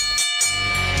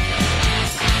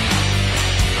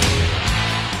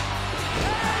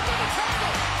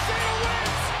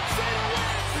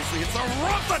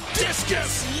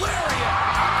Vegas Lariat.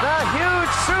 The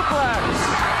huge suplex.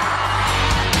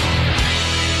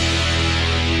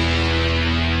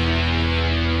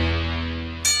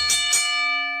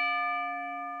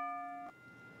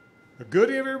 Good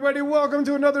evening, everybody. Welcome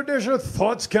to another edition of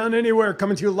Thoughts Count Anywhere,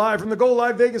 coming to you live from the Go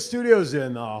Live Vegas studios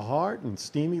in the hot and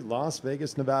steamy Las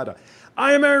Vegas, Nevada.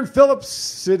 I am Aaron Phillips,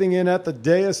 sitting in at the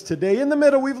dais today. In the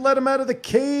middle, we've let him out of the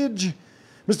cage.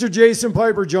 Mr. Jason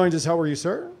Piper joins us. How are you,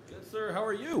 sir? Good, sir. How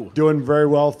are you? Doing very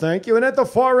well, thank you. And at the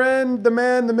far end, the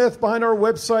man, the myth behind our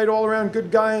website, all-around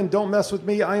good guy, and don't mess with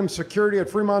me. I am security at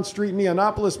Fremont Street in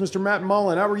Indianapolis, Mr. Matt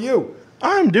Mullen. How are you?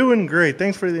 I'm doing great.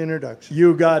 Thanks for the introduction.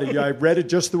 You got it. I read it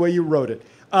just the way you wrote it.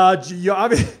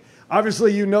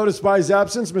 Obviously, you noticed by his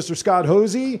absence, Mr. Scott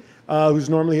Hosey, who's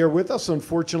normally here with us,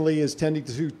 unfortunately is tending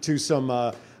to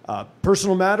some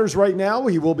personal matters right now.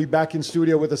 He will be back in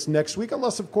studio with us next week,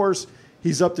 unless, of course,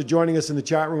 he's up to joining us in the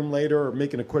chat room later or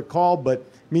making a quick call. But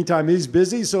meantime, he's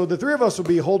busy. So the three of us will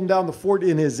be holding down the fort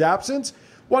in his absence.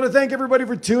 Want to thank everybody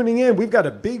for tuning in. We've got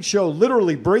a big show,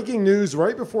 literally breaking news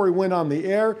right before we went on the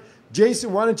air.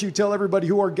 Jason, why don't you tell everybody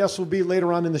who our guests will be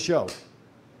later on in the show?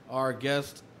 Our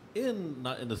guest,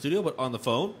 not in the studio, but on the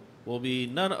phone, will be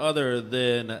none other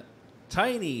than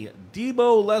Tiny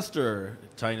Debo Lester.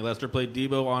 Tiny Lester played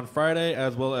Debo on Friday,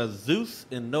 as well as Zeus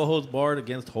in No Holds Barred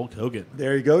against Hulk Hogan.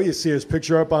 There you go. You see his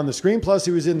picture up on the screen. Plus,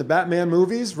 he was in the Batman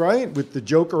movies, right, with the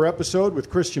Joker episode with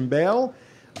Christian Bale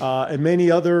and many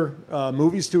other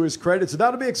movies to his credit. So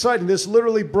that'll be exciting. This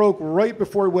literally broke right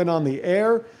before he went on the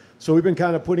air. So we've been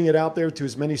kind of putting it out there to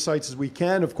as many sites as we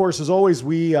can. Of course, as always,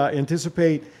 we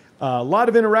anticipate a lot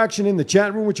of interaction in the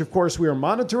chat room, which, of course, we are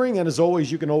monitoring. And as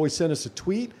always, you can always send us a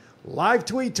tweet, live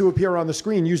tweet to appear on the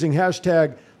screen using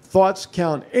hashtag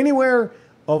ThoughtsCountAnywhere.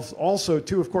 Also,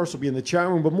 too, of course, will be in the chat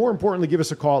room. But more importantly, give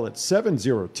us a call at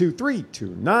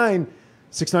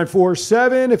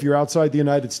 702-329-6947. If you're outside the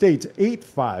United States,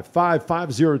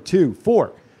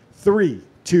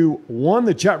 855-502-4321.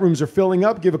 The chat rooms are filling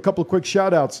up. Give a couple of quick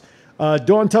shout-outs.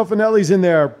 Dawn Tuffanelli's in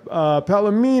there.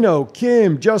 Palomino,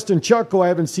 Kim, Justin Chuck, who I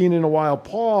haven't seen in a while.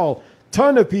 Paul,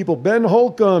 ton of people. Ben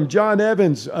Holcomb, John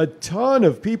Evans, a ton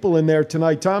of people in there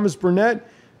tonight. Thomas Burnett,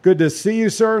 good to see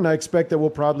you, sir. And I expect that we'll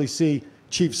probably see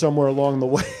Chief somewhere along the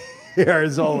way here,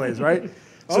 as always, right?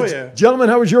 Oh, yeah. Gentlemen,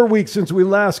 how was your week since we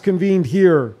last convened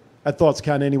here at Thoughts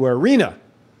Count Anywhere Arena?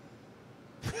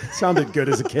 Sounded good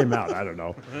as it came out. I don't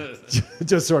know. It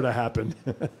just sort of happened.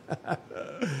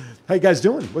 How you guys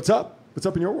doing? What's up? What's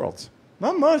up in your worlds?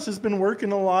 Not much. Just been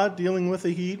working a lot, dealing with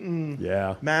the heat and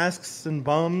masks and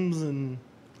bums and...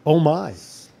 Oh, my.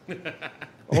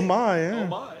 Oh, my, yeah. Oh,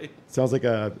 my. Sounds like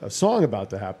a song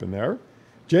about to happen there.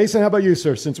 Jason, how about you,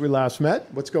 sir, since we last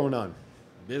met? What's going on?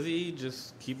 Busy,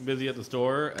 just keeping busy at the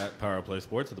store at Power Play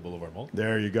Sports at the Boulevard Mall.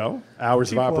 There you go.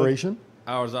 Hours of operation?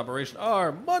 Hours of operation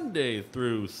are Monday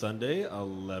through Sunday,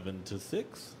 11 to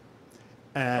 6.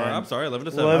 I'm sorry, 11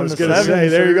 to 7. I was going to say,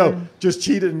 there you go. Just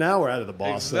cheated an hour out of the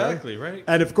boss. Exactly, there. right.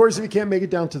 And, of course, if you can't make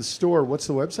it down to the store, what's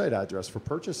the website address for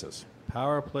purchases?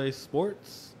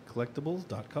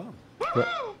 PowerPlaySportsCollectibles.com.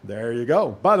 There you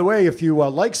go. By the way, if you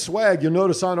like swag, you'll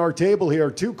notice on our table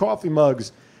here 2 coffee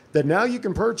mugs that now you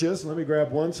can purchase. Let me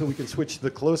grab one so we can switch to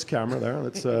the close camera there.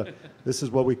 Let's, this is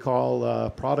what we call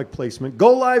product placement.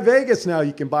 Go Live Vegas now.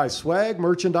 You can buy swag,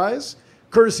 merchandise,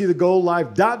 courtesy of the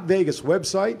GoLive.Vegas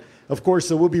website. Of course,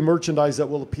 there will be merchandise that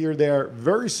will appear there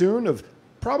very soon of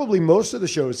probably most of the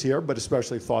shows here, but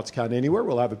especially Thoughts Count Anywhere.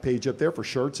 We'll have a page up there for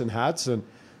shirts and hats and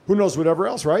who knows whatever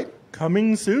else, right?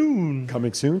 Coming soon.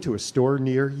 Coming soon to a store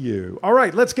near you. All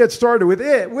right, let's get started with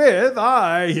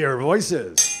I Hear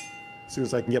Voices. As soon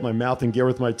as I can get my mouth in gear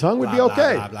with my tongue, would be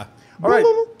okay. Blah, blah, blah. All right,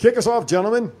 kick us off,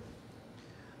 gentlemen.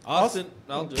 Austin,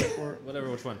 I'll do it. Whatever,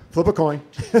 which one? Flip a coin.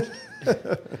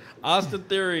 Austin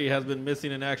Theory has been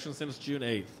missing in action since June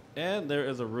 8th. And there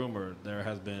is a rumor there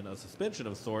has been a suspension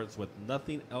of sorts with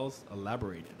nothing else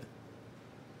elaborated.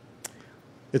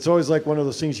 It's always like one of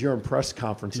those things you hear in press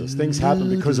conferences. Things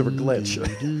happen because of a glitch.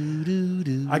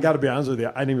 I got to be honest with you.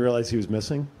 I didn't even realize he was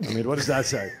missing. I mean, what does that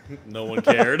say? No one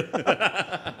cared.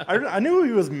 I knew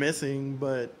he was missing,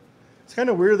 but it's kind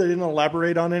of weird they didn't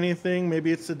elaborate on anything.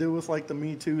 Maybe it's to do with like the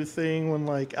Me Too thing when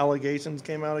like allegations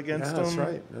came out against him. That's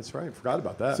right. That's right. Forgot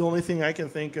about that. It's the only thing I can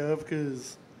think of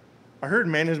because I heard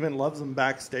management loves him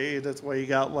backstage. That's why he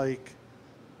got like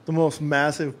the most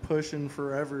massive push in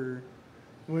forever.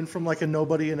 Went from like a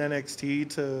nobody in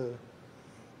NXT to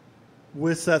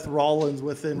with Seth Rollins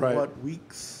within,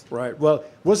 weeks? Right. Well,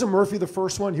 wasn't Murphy the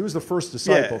first one? He was the first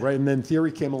disciple, right? And then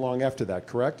Theory came along after that,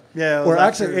 correct? Yeah. Or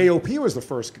actually, AOP was the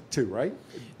first too, right?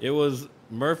 It was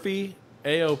Murphy,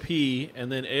 AOP,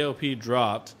 and then AOP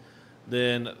dropped.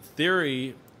 Then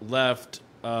Theory left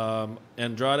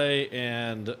Andrade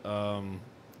and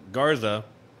Garza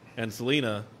and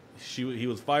Selena. He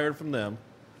was fired from them,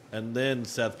 and then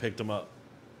Seth picked him up.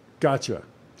 Gotcha.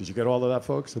 Did you get all of that,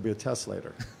 folks? There'll be a test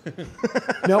later.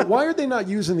 Now, why are they not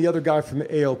using the other guy from the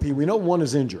AOP? We know one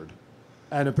is injured.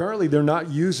 And apparently they're not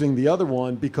using the other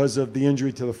one because of the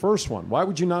injury to the first one. Why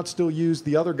would you not still use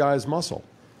the other guy's muscle?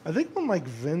 I think when like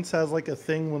Vince has like a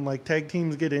thing when like tag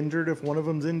teams get injured, if one of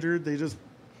them's injured, they just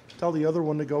tell the other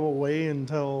one to go away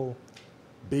until.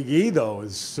 Big E, though,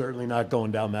 is certainly not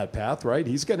going down that path, right?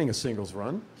 He's getting a singles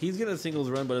run. He's getting a singles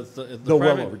run, but it's the Though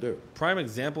well overdue. Prime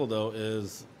example, though,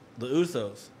 is the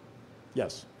Usos.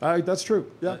 Yes, that's true.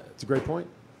 Yeah, it's a great point.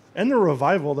 And the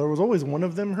Revival, there was always one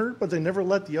of them hurt, but they never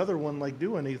let the other one like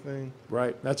do anything.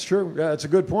 Right, that's true. Yeah, that's a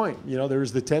good point. You know,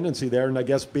 there's the tendency there, and I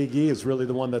guess Big E is really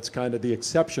the one that's kind of the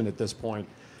exception at this point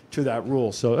to that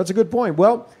rule. So that's a good point.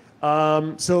 Well,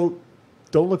 so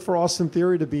don't look for Austin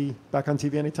Theory to be back on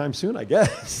TV anytime soon, I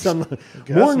guess.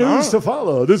 More news to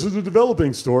follow. This is a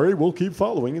developing story. We'll keep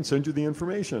following and send you the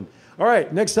information. All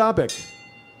right, next topic.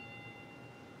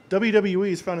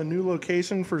 WWE's found a new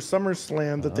location for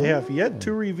SummerSlam that they have yet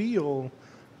to reveal,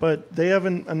 but they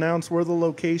haven't announced where the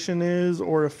location is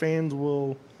or if fans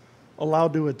will allow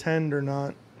to attend or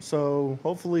not. So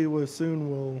hopefully soon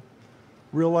we'll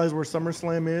realize where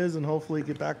SummerSlam is and hopefully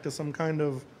get back to some kind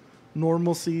of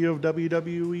normalcy of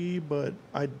WWE, but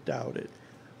I doubt it.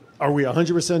 Are we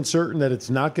 100% certain that it's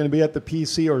not going to be at the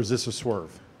PC, or is this a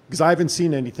swerve? Because I haven't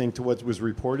seen anything to what was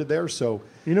reported there, so...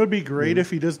 You know, it'd be great if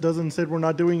he just doesn't say we're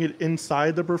not doing it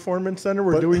inside the Performance Center,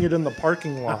 we're doing it in the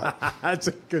parking lot. That's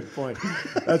a good point.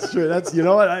 That's true. That's, you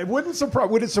know what,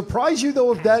 would it surprise you,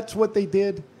 though, if that's what they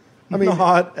did? I mean,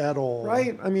 not at all.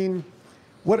 Right? I mean,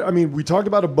 we talked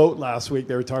about a boat last week.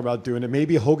 They were talking about doing it.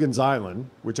 Maybe Hogan's Island,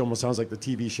 which almost sounds like the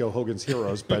TV show Hogan's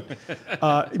Heroes. But,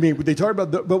 I mean, they talked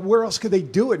about, but where else could they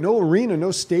do it? No arena,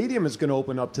 no stadium is going to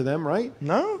open up to them, right?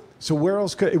 No. So where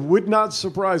else could, it would not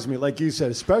surprise me, like you said,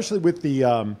 especially with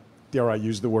the, dare I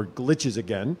use the word glitches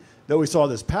again, that we saw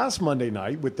this past Monday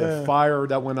night with the fire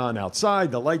that went on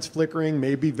outside, the lights flickering.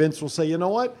 Maybe Vince will say, you know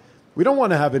what? We don't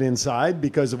want to have it inside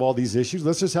because of all these issues.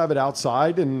 Let's just have it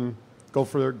outside and go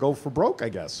for broke, I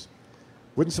guess.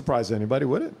 Wouldn't surprise anybody,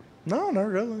 would it? No, not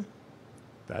really.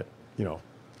 That, you know,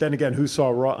 then again, who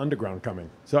saw Raw Underground coming?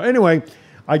 So anyway,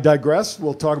 I digress.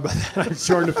 We'll talk about that, I'm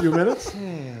sure, in a few minutes.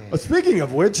 Speaking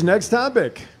of which, next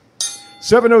topic.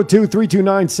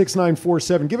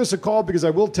 702-329-6947. Give us a call because I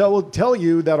will tell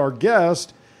you that our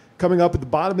guest coming up at the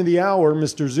bottom of the hour,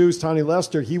 Mr. Zeus, Tiny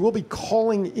Lester, he will be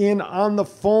calling in on the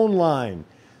phone line.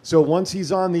 So once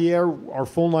he's on the air, our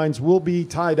phone lines will be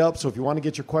tied up. So if you want to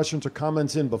get your questions or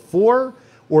comments in before,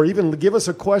 or even give us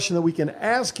a question that we can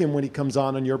ask him when he comes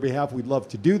on your behalf, we'd love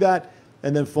to do that.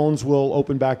 And then phones will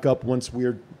open back up once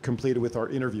we're completed with our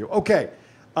interview. Okay,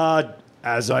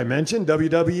 as I mentioned,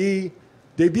 WWE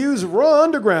debuts Raw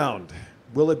Underground.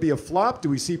 Will it be a flop? Do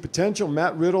we see potential?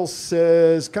 Matt Riddle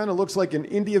says, kind of looks like an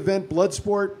indie event, blood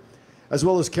sport, as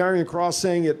well as Karrion Kross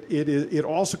saying it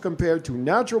also compared to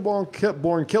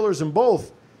natural-born killers, and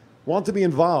both want to be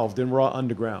involved in Raw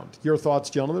Underground. Your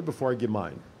thoughts, gentlemen, before I give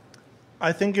mine.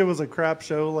 I think it was a crap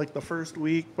show like the first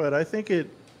week, but I think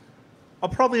I'll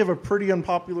probably have a pretty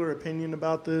unpopular opinion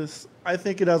about this. I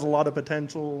think it has a lot of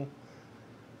potential.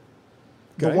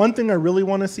 Okay. The one thing I really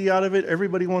want to see out of it,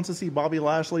 everybody wants to see Bobby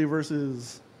Lashley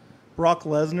versus Brock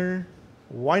Lesnar.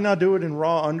 Why not do it in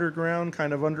Raw Underground,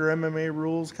 kind of under MMA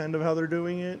rules, kind of how they're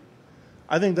doing it?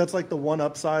 I think that's like the one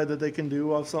upside that they can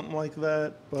do of something like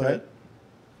that. But okay.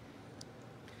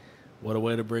 What a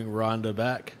way to bring Ronda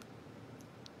back.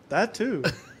 That too.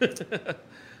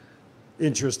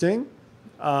 Interesting.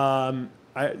 One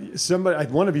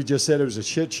of you just said it was a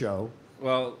shit show.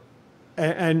 Well,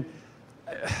 and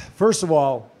first of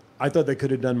all, I thought they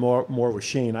could have done more with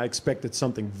Shane. I expected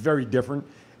something very different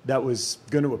that was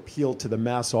going to appeal to the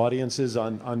mass audiences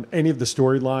on any of the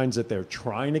storylines that they're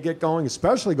trying to get going,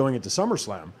 especially going into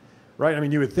SummerSlam, right? I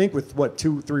mean, you would think with,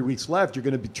 2-3 weeks left, you're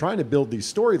going to be trying to build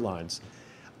these storylines.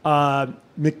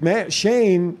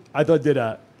 Shane, I thought, did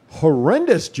a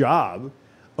horrendous job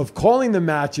of calling the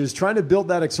matches, trying to build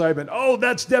that excitement. Oh,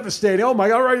 that's devastating. Oh, my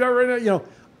God, all right. You know,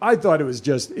 I thought it was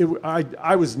just,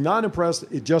 I was not impressed.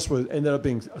 It just ended up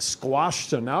being a squash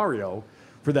scenario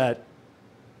for that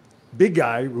big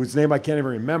guy whose name I can't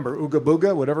even remember, Ooga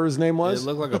Booga, whatever his name was.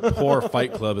 It looked like a poor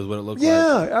Fight Club is what it looked like.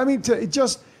 Yeah, I mean,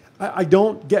 I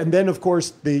don't get, and then of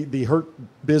course the Hurt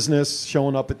Business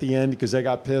showing up at the end because they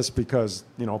got pissed because,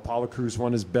 you know, Apollo Crews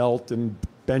won his belt and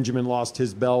Benjamin lost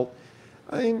his belt.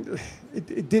 I mean,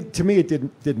 it did, to me, it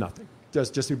did nothing.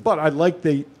 But I like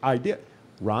the idea.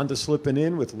 Ronda slipping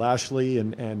in with Lashley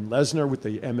and Lesnar with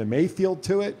the MMA feel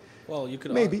to it. Well, you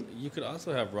could Maybe. You could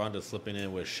also have Ronda slipping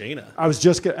in with Shayna. I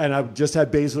just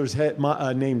had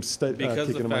Baszler's name Because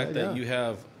kicking the in my fact head.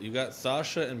 that you got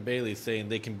Sasha and Bailey saying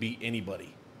they can beat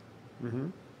anybody. Mm-hmm.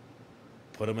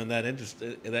 Put them in that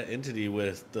entity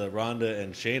with the Ronda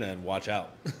and Shayna, and watch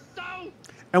out.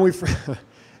 And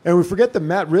we forget that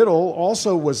Matt Riddle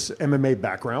also was MMA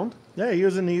background. Yeah, he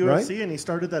was in the UFC Right? and he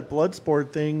started that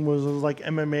Bloodsport thing, was like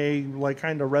MMA, like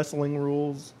kind of wrestling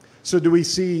rules. So do we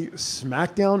see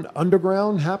SmackDown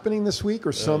Underground happening this week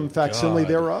or some facsimile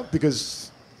God. thereof?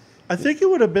 Because I think it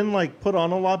would have been like put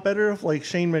on a lot better if like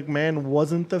Shane McMahon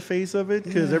wasn't the face of it,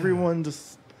 because everyone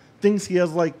just thinks he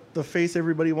has like the face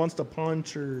everybody wants to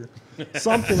punch or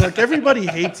something. Like everybody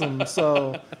hates him.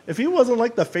 So if he wasn't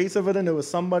like the face of it and it was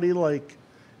somebody like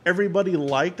everybody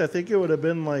liked, I think it would have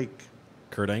been like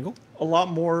Kurt Angle? a lot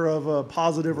more of a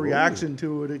positive reaction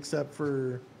to it, except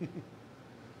for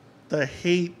the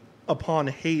hate upon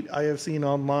hate I have seen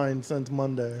online since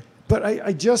Monday. But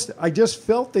I just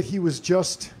felt that he was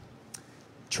just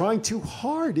trying too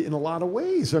hard in a lot of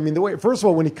ways. I mean, the way, first of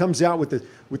all, when he comes out with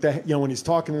the when he's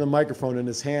talking to the microphone and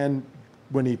his hand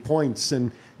when he points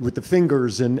and with the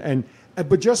fingers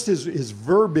but just his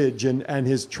verbiage and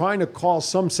his trying to call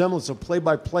some semblance of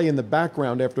play-by-play in the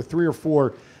background after 3 or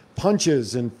 4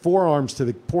 punches and forearms to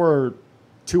the poor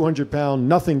 200-pound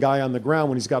nothing guy on the ground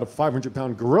when he's got a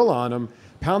 500-pound gorilla on him,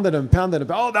 pounded him.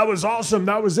 Oh, that was awesome.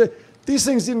 That was it. These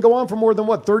things didn't go on for more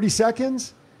than, 30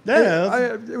 seconds? Yeah.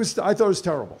 I thought it was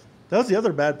terrible. That was the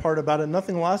other bad part about it.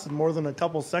 Nothing lasted more than a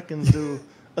couple seconds to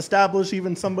establish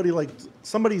even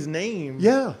somebody's name.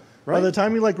 Yeah, right. By the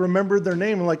time you remembered their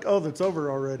name, like, oh, that's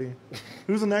over already.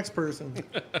 Who's the next person?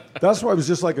 That's why it was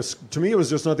just to me, it was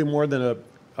just nothing more than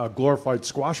a glorified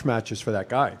squash matches for that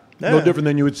guy. Yeah. No different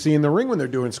than you would see in the ring when they're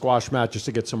doing squash matches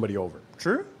to get somebody over.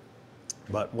 True.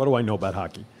 But what do I know about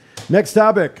hockey? Next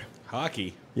topic.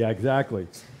 Hockey. Yeah, exactly.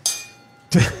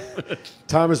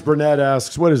 Thomas Burnett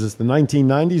asks, what is this, the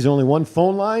 1990s? Only one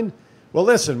phone line? Well,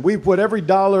 listen, we put every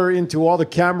dollar into all the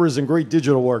cameras and great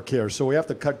digital work here, so we have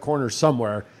to cut corners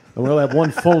somewhere, and we'll have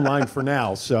one phone line for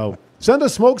now. So send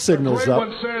us smoke signals The up. great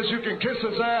one says you can kiss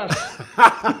his ass.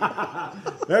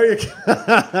 There you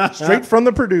go. Straight from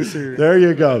the producer. There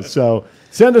you go. So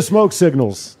send us smoke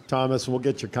signals, Thomas, and we'll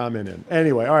get your comment in.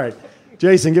 Anyway, all right.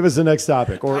 Jason, give us the next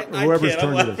topic, or whoever's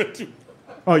turn it is.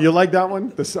 Oh, you like that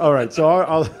one? All right. So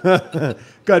I'll go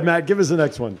ahead, Matt. Give us the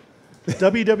next one.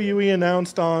 WWE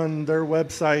announced on their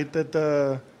website that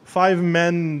the 5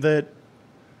 men that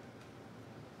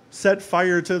set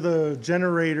fire to the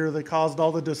generator that caused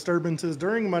all the disturbances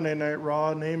during Monday Night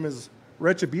Raw name is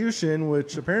Retribution,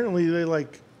 which apparently they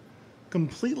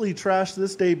completely trashed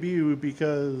this debut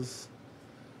because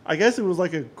I guess it was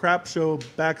like a crap show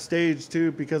backstage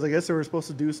too, because I guess they were supposed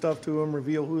to do stuff to them,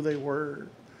 reveal who they were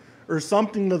or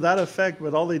something to that effect,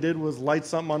 but all they did was light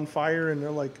something on fire and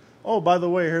they're like, oh, by the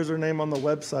way, here's her name on the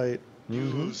website.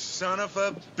 You son of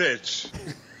a bitch.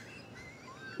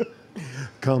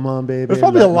 Come on, baby. There's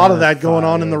probably a let lot of my that going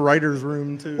on in fire. the writer's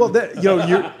room too. Well,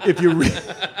 if you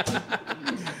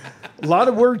a lot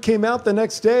of word came out the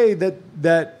next day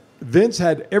that Vince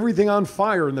had everything on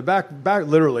fire in the back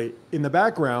literally in the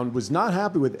background, was not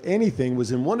happy with anything,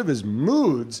 was in one of his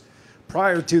moods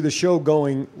prior to the show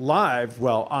going live,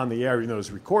 well, on the air, it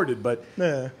was recorded, but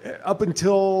Yeah. up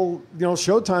until,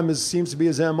 Showtime seems to be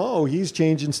his MO, he's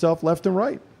changing stuff left and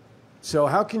right. So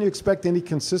how can you expect any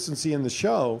consistency in the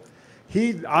show?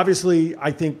 He obviously,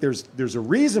 I think there's a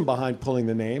reason behind pulling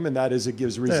the name, and that is it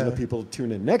gives reason to people to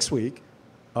tune in next week.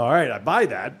 All right, I buy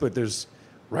that, but there's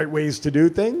right ways to do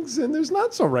things, and there's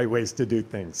not so right ways to do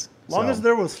things. As long as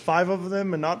there was 5 of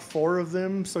them and not 4 of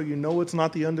them, so it's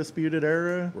not the Undisputed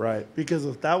Era. Right. Because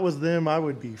if that was them, I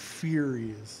would be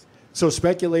furious. So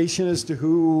speculation as to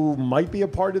who might be a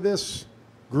part of this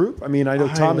group? I mean, I know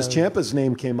Thomas Ciampa's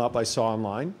name came up, I saw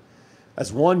online,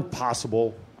 as one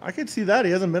possible. I could see that.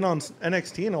 He hasn't been on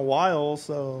NXT in a while,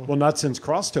 so... Well, not since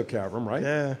Cross took care of him, right?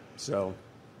 Yeah. So...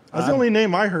 That's the only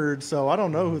name I heard, so I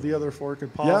don't know who the other 4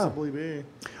 could possibly be.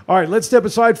 All right, let's step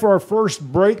aside for our first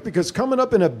break because coming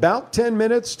up in about 10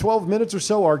 minutes, 12 minutes or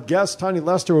so, our guest, Tiny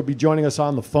Lester, will be joining us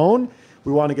on the phone.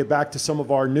 We want to get back to some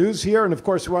of our news here, and of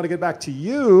course, we want to get back to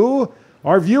you,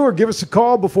 our viewer. Give us a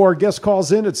call before our guest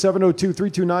calls in at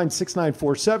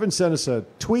 702-329-6947. Send us a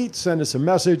tweet, send us a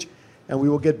message, and we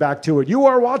will get back to it. You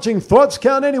are watching Thoughts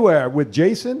Count Anywhere with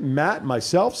Jason, Matt,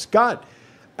 myself, Scott,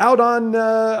 out on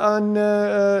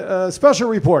special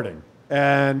reporting.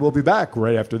 And we'll be back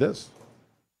right after this.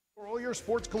 For all your Premier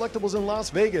Sports Collectibles in Las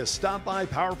Vegas. Stop by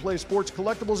Power Play Sports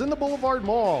Collectibles in the Boulevard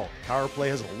Mall. Power Play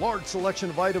has a large selection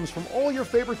of items from all your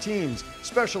favorite teams,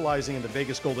 specializing in the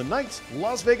Vegas Golden Knights,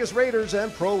 Las Vegas Raiders,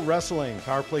 and pro wrestling.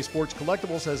 Power Play Sports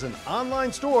Collectibles has an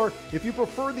online store if you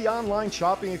prefer the online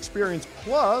shopping experience,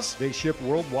 plus they ship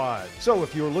worldwide. So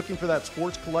if you're looking for that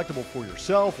sports collectible for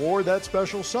yourself or that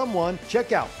special someone,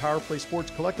 check out Power Play Sports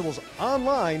Collectibles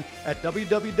online at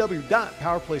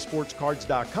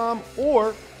www.powerplaysportscards.com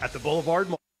or at the Boulevard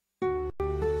Mall.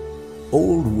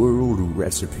 Old world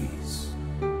recipes,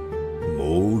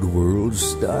 old world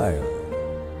style,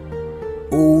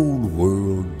 old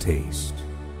world taste.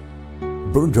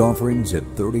 Burnt Offerings at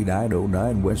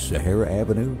 3909 West Sahara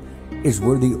Avenue is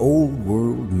where the old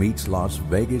world meets Las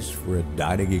Vegas for a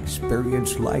dining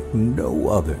experience like no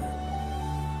other.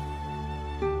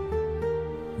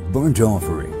 Burnt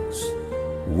Offerings,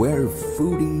 where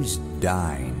foodies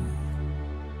dine.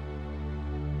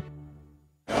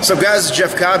 What's up, guys? It's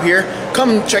Jeff Cobb here.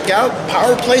 Come check out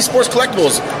Power Play Sports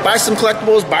Collectibles. Buy some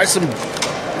collectibles, buy some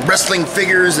wrestling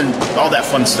figures, and all that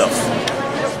fun stuff.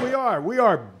 Yes, we are. We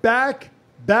are back,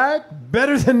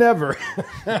 better than ever.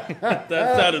 That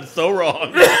sounded so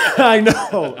wrong. I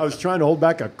know. I was trying to hold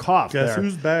back a cough Guess there.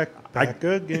 who's back? Back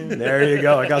again. There you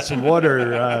go. I got some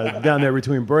water down there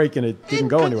between break, and it didn't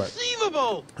go anywhere.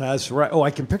 Inconceivable! That's right. Oh,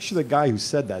 I can picture the guy who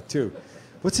said that, too.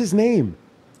 What's his name?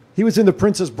 He was in The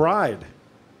Princess Bride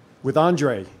with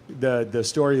Andre, the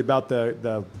story about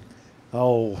the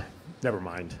oh, never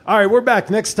mind. All right, we're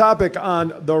back. Next topic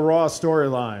on the Raw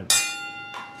storyline.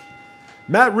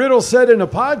 Matt Riddle said in a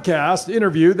podcast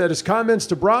interview that his comments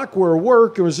to Brock were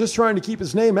work and was just trying to keep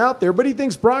his name out there, but he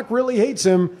thinks Brock really hates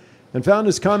him and found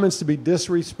his comments to be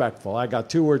disrespectful. I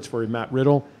got two words for you, Matt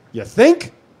Riddle. You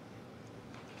think?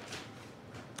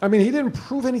 I mean, he didn't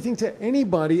prove anything to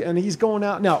anybody, and he's going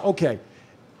out. Now, okay,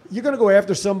 you're going to go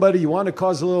after somebody, you want to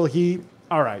cause a little heat,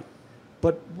 all right.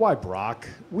 But why Brock?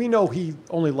 We know he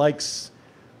only likes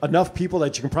enough people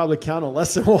that you can probably count on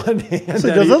less than one hand.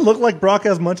 So does it look like Brock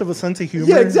has much of a sense of humor?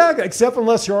 Yeah, exactly, except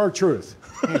unless you're R-Truth.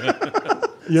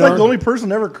 It's like the only person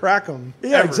to ever crack him.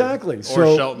 Yeah, ever. exactly. Or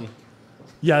So, Shelton.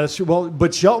 yeah, that's true. Well,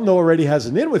 but Shelton already has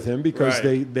an in with him because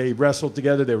Right. they wrestled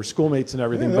together. They were schoolmates and Yeah,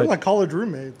 everything. they're but like college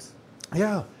roommates.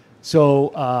 yeah,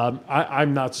 so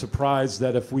I'm not surprised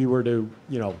that if we were to,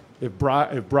 if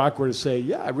Brock were to say,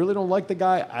 yeah, I really don't like the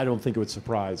guy, I don't think it would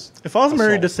surprise. If I was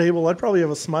married to Assault. Sable, I'd probably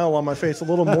have a smile on my face a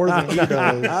little more than he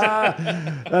does.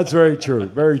 That's very true.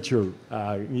 Very true.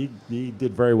 He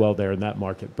did very well there in that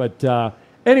market. But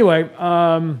anyway,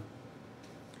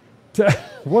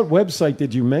 what website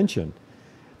did you mention?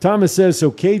 Thomas says,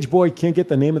 so Cage Boy can't get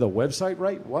the name of the website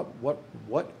right? What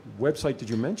website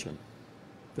did you mention?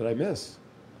 Did I miss?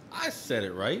 I said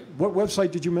it right. What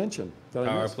website did you mention? Did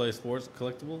I miss?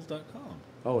 PowerPlaySportsCollectibles.com.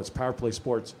 Oh, it's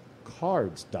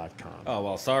PowerPlaySportsCards.com. Oh,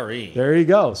 well, sorry. There you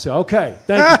go. So, okay.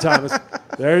 Thank you, Thomas.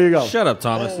 There you go. Shut up,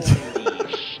 Thomas.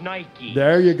 Schnikey.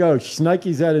 There you go.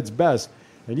 Schnikey's at its best.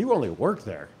 And you only work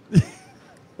there.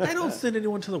 I don't send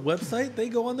anyone to the website. They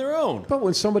go on their own. But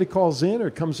when somebody calls in or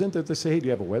comes in, they say, hey, do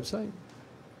you have a website?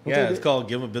 Yeah, it's called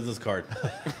Give 'em a Business Card.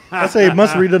 I say he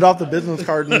must read it off the business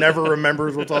card and never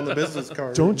remembers what's on the business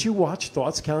card. Don't you watch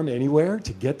Thoughts Count Anywhere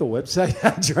to get the website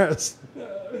address?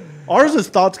 Ours is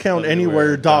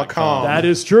thoughtskountanywhere.com. That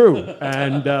is true.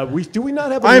 And do we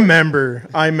not have a I link?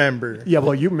 remember. Yeah,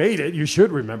 well, you made it. You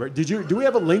should remember. Do we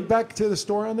have a link back to the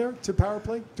store on there, to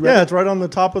PowerPlay? Do we Yeah, have it's right on the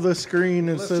top of the screen.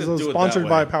 It Let's says just do it sponsored that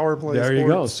by way. PowerPlay. There you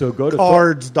go. So go to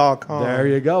cards.com. There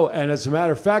you go. And as a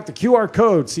matter of fact, the QR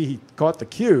code, see, he caught the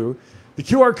cue. The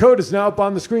QR code is now up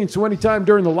on the screen. So anytime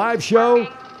during the live show,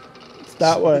 It's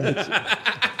that way.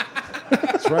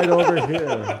 it's right over here.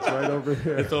 It's right over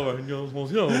here. It's over.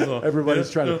 Everybody's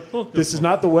trying to. This is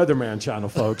not the Weatherman channel,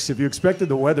 folks. If you expected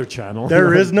the Weather channel,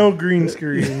 There is no green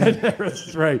screen.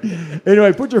 That's right.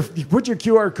 Anyway, put your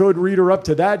QR code reader up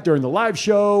to that during the live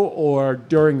show or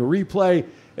during a replay,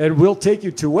 and we'll take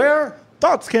you to where?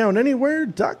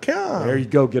 thoughtscountanywhere.com. There you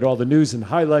go. Get all the news and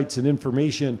highlights and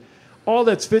information, all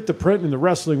that's fit to print in the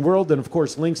wrestling world, and of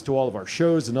course links to all of our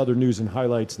shows and other news and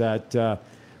highlights that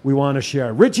we want to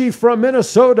share. Richie from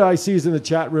Minnesota, I see, is in the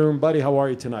chat room. Buddy, how are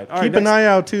you tonight? All Keep right, an eye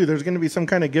out, too. There's going to be some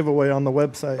kind of giveaway on the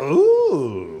website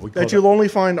Ooh, that you'll only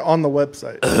find on the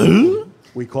website.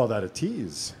 we call that a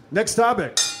tease. Next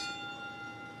topic.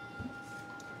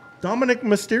 Dominic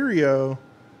Mysterio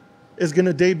is going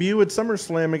to debut at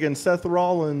SummerSlam against Seth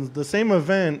Rollins, the same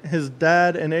event his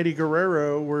dad and Eddie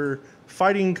Guerrero were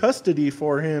fighting custody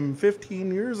for him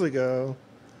 15 years ago.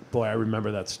 Boy, I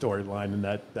remember that storyline and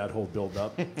that whole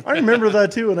build-up. I remember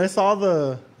that too, and I saw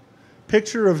the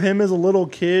picture of him as a little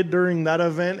kid during that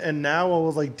event, and now I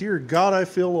was like, dear God, I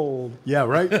feel old. Yeah,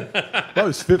 right? That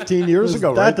was 15 years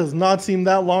ago, That right? does not seem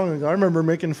that long ago. I remember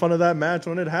making fun of that match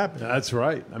when it happened. That's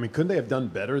right. I mean, couldn't they have done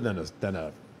better than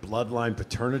a bloodline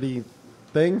paternity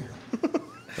thing?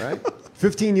 Right?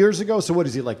 15 years ago? So what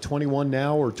is he, like 21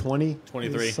 now or 20?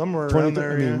 23. Somewhere around 23?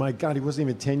 there. I mean, yeah. my God, he wasn't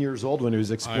even 10 years old when he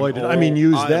was I'm exploited. old. I mean,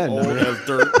 used I'm then. old as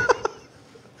dirt.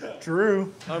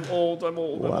 True. I'm old. I'm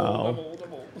old. Wow.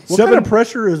 What kind of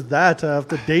pressure is that to have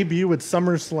to debut at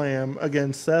SummerSlam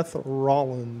against Seth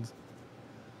Rollins?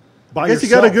 By I guess he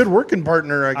got a good working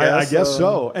partner, I guess. I guess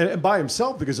so. And by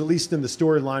himself, because at least in the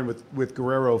storyline with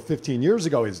Guerrero 15 years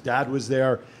ago, his dad was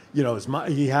there. You know,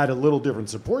 he had a little different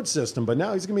support system, but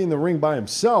now he's going to be in the ring by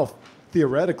himself,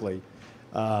 theoretically.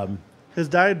 His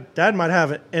dad might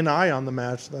have an eye on the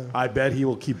match, though. I bet he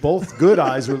will keep both good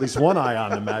eyes, or at least one eye on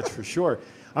the match for sure.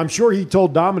 I'm sure he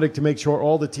told Dominic to make sure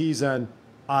all the T's and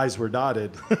I's were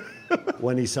dotted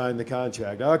when he signed the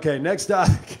contract. Okay, next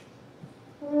topic.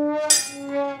 That's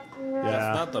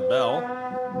not the bell.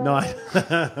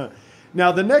 No.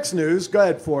 Now, the next news, go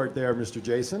ahead for it there, Mr.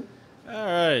 Jason. All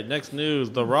right, next news.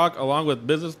 The Rock, along with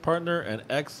business partner and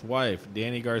ex-wife,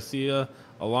 Danny Garcia,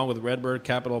 along with Redbird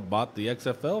Capital, bought the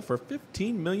XFL for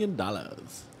 $15 million.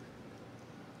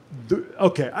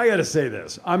 Okay, I got to say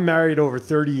this. I'm married over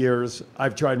 30 years.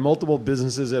 I've tried multiple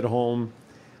businesses at home.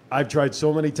 I've tried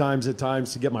so many times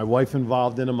to get my wife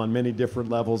involved in them on many different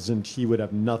levels, and she would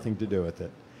have nothing to do with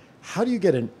it. How do you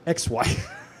get an ex-wife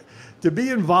to be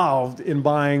involved in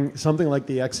buying something like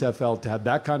the XFL, to have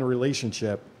that kind of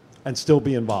relationship and still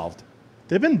be involved?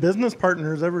 They've been business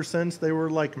partners ever since they were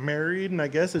like married, and I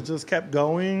guess it just kept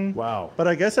going. Wow. But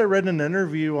I guess I read an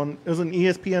interview it was on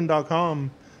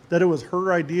ESPN.com that it was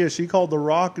her idea. She called The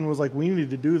Rock and was like, we need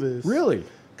to do this. Really?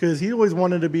 Because he always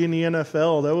wanted to be in the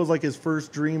NFL. That was like his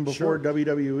first dream before Sure.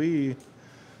 WWE.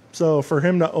 So for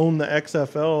him to own the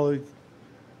XFL,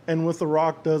 and with The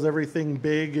Rock does everything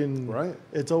big, and Right.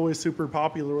 it's always super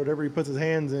popular, whatever he puts his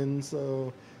hands in.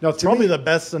 So Now, it's to probably me- the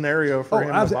best scenario for him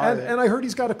to buy it. and I heard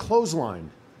he's got a clothesline.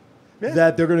 Yeah.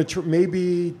 That they're going to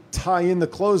maybe tie in the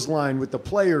clothesline with the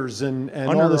players and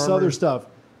all Under this Armour. other stuff.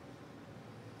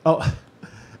 Oh,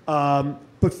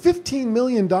 but $15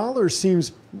 million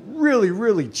seems really,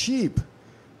 really cheap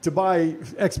to buy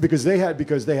X because they had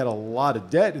a lot of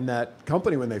debt in that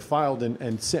company when they filed and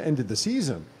ended the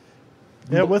season.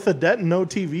 Yeah, with a debt and no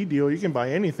TV deal, you can buy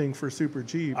anything for super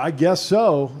cheap. I guess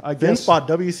so. Vince bought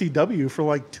WCW for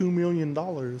like $2 million.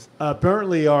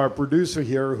 Apparently, our producer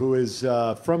here, who is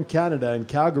from Canada and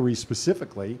Calgary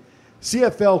specifically,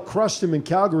 CFL crushed him in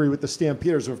Calgary with the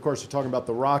Stampeders. And of course, we're talking about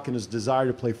The Rock and his desire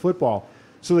to play football.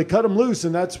 So they cut him loose,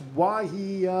 and that's why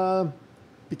he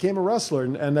became a wrestler.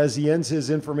 And as he ends his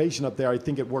information up there, I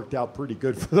think it worked out pretty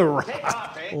good for The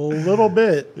Rock. A little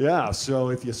bit. Yeah, so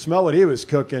if you smell what he was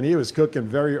cooking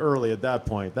very early at that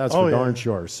point. That's for darn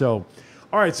sure. So,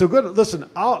 all right, so good. Listen,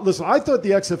 I thought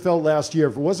the XFL last year,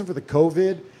 if it wasn't for the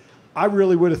COVID, I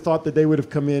really would have thought that they would have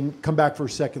come back for a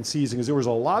second season, because there was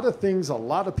a lot of things a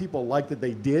lot of people liked that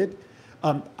they did.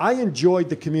 I enjoyed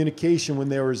the communication when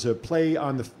there was a play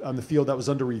on the field that was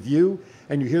under review,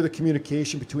 and you hear the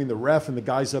communication between the ref and the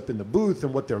guys up in the booth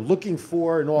and what they're looking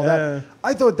for and all that.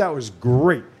 I thought that was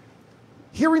great.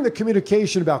 Hearing the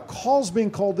communication about calls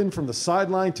being called in from the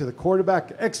sideline to the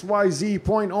quarterback, XYZ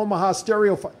point, Omaha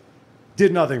stereo,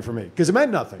 did nothing for me, because it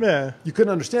meant nothing. Yeah. You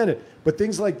couldn't understand it. But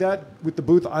things like that with the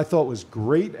booth, I thought was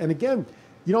great. And again,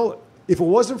 if it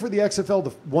wasn't for the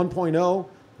XFL 1.0,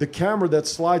 the camera that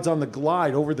slides on the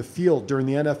glide over the field during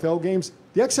the NFL games,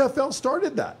 the XFL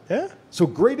started that. Yeah. So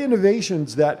great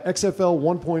innovations that XFL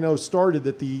 1.0 started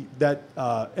that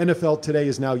NFL today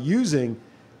is now using.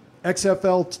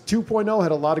 XFL 2.0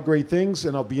 had a lot of great things,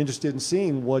 and I'll be interested in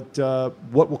seeing what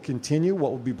will continue,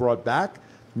 what will be brought back,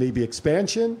 maybe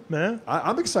expansion. Yeah.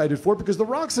 I'm excited for it because The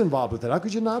Rock's involved with it. How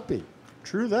could you not be?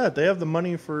 True that. They have the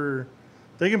money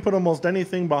they can put almost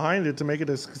anything behind it to make it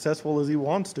as successful as he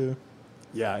wants to.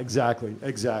 Yeah, exactly.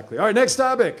 All right, next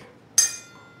topic.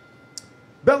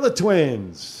 Bella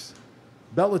Twins.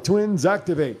 Bella Twins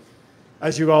activate.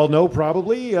 As you all know,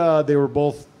 probably, they were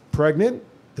both pregnant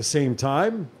at the same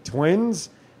time. Twins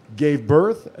gave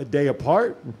birth a day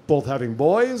apart, both having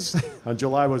boys. On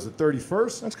July was the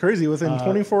 31st. That's crazy. Within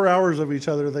 24 hours of each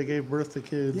other, they gave birth to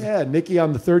kids. Yeah, Nikki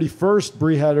on the 31st.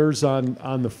 Bree had hers on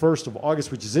the 1st of August,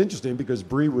 which is interesting because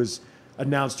Bree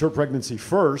announced her pregnancy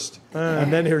first,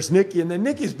 and then here's Nikki, and then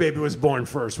Nikki's baby was born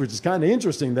first, which is kind of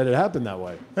interesting that it happened that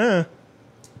way.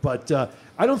 But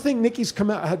I don't think Nikki's come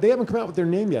out. They haven't come out with their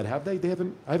name yet, have they? They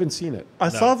haven't. I haven't seen it. I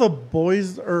saw the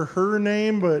boys or her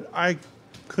name, but I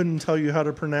couldn't tell you how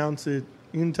to pronounce it.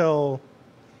 You can tell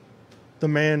the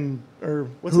man, or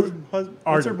what's her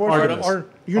Artem. boyfriend?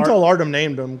 You can tell Artem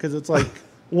named him because it's like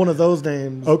one of those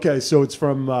names. Okay, so it's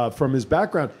from his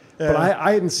background. Yeah. But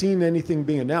I hadn't seen anything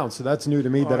being announced, so that's new to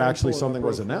me that I'll actually pull it something up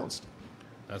was real quick. announced.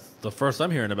 That's the first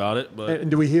I'm hearing about it. But And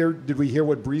did we hear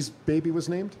what Bree's baby was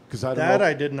named? Because I don't That know.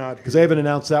 I did not. Because they haven't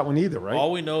announced that one either, right?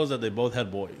 all we know is that they both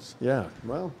had boys. Yeah,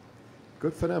 well,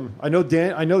 good for them. I know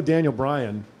Daniel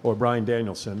Bryan, or Bryan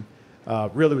Danielson,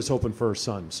 really was hoping for a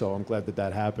son, so I'm glad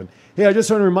that happened. Hey, I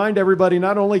just want to remind everybody,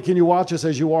 not only can you watch us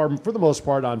as you are for the most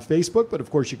part on Facebook, but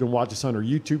of course you can watch us on our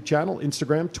YouTube channel,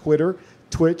 Instagram, Twitter,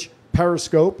 Twitch,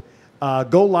 Periscope,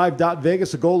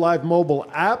 GoLive.Vegas, the Go Live mobile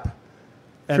app.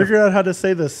 And Figure out how to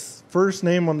say the first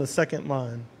name on the second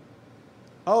line.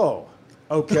 Oh,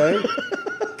 okay.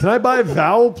 Can I buy a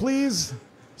vowel, please?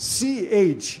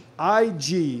 Chigvintsev.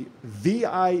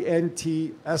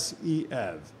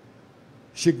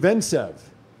 Shigventsev.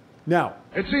 Now,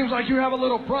 It seems like you have a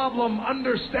little problem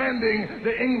understanding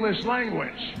the English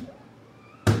language.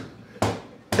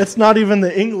 It's not even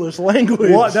the English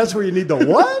language. what? That's where you need the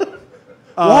what?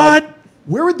 What?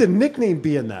 Where would the nickname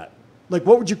be in that? Like,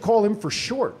 what would you call him for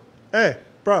short? Hey,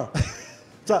 bro.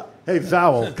 What's up? Hey,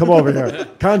 vowel, come over here.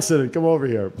 Consonant, come over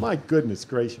here. My goodness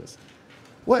gracious.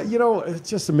 Well, it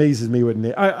just amazes me what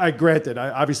name. I granted,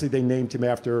 obviously they named him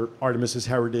after Artemis's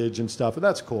heritage and stuff, and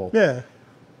that's cool. Yeah.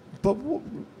 But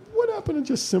what happened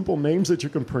to just simple names that you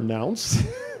can pronounce?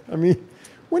 I mean,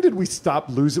 when did we stop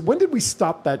losing? When did we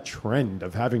stop that trend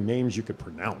of having names you could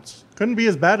pronounce? Couldn't be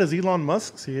as bad as Elon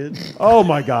Musk's kid. Oh,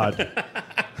 my God.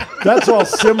 That's all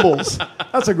symbols.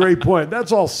 That's a great point.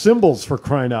 That's all symbols, for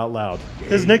crying out loud.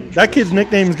 That kid's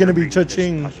nickname is going to be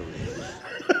Cha-Ching.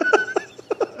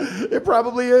 It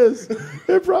probably is.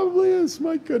 It probably is.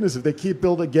 My goodness. If they keep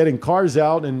getting cars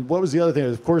out, and what was the other thing?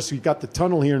 Of course, we got the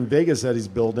tunnel here in Vegas that he's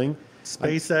building.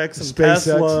 SpaceX and SpaceX.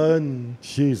 Tesla. And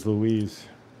Jeez Louise.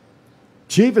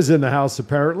 Chief is in the house,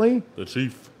 apparently. The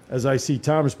chief. As I see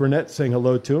Thomas Burnett saying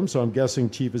hello to him, so I'm guessing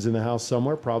Chief is in the house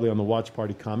somewhere, probably on the watch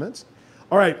party comments.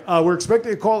 All right, we're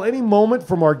expecting a call any moment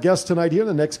from our guest tonight here in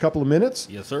the next couple of minutes.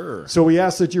 Yes, sir. So we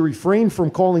ask that you refrain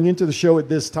from calling into the show at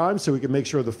this time so we can make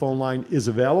sure the phone line is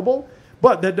available.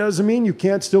 But that doesn't mean you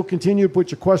can't still continue to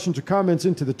put your questions or comments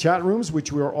into the chat rooms,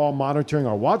 which we are all monitoring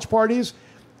our watch parties.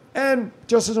 And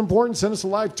just as important, send us a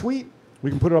live tweet.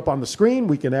 We can put it up on the screen.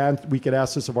 We can ask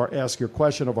this ask your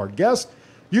question of our guest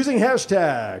using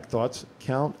hashtag Thoughts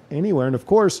Count Anywhere. And of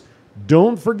course,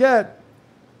 don't forget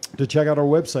to check out our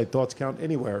website,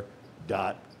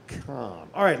 thoughtscountanywhere.com.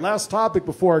 All right, last topic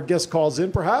before our guest calls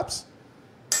in, perhaps.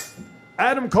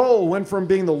 Adam Cole went from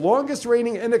being the longest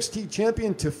reigning NXT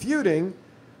champion to feuding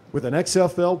with an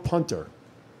XFL punter.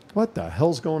 What the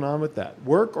hell's going on with that?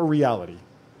 Work or reality?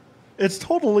 it's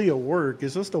totally a work.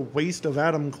 It's just a waste of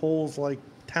Adam Cole's,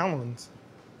 talents.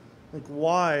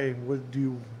 Why would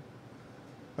you...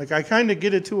 I kind of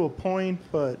get it to a point,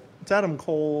 but it's Adam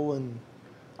Cole, and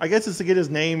I guess it's to get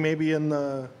his name maybe in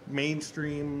the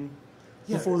mainstream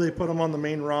before they put him on the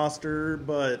main roster,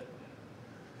 but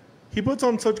he puts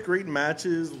on such great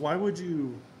matches. Why would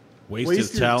you Waste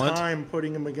his your talent? time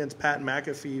putting him against Pat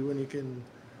McAfee when you can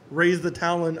raise the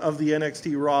talent of the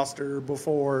NXT roster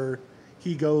before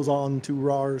he goes on to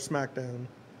Raw or SmackDown?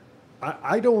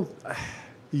 I don't...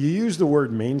 You use the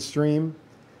word mainstream.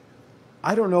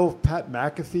 I don't know if Pat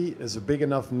McAfee is a big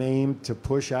enough name to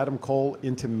push Adam Cole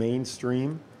into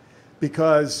mainstream,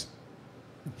 because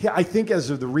I think as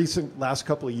of the recent last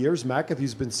couple of years,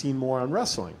 McAfee's been seen more on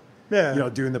wrestling. Yeah.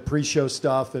 Doing the pre-show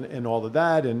stuff and all of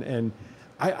that. And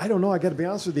I don't know, I got to be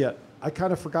honest with you, I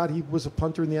kind of forgot he was a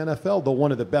punter in the NFL, though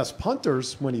one of the best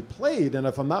punters when he played. And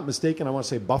if I'm not mistaken, I want to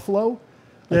say Buffalo,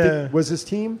 I think was his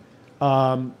team.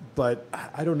 But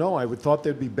I don't know. I would thought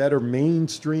there'd be better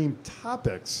mainstream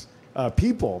topics,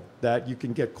 people that you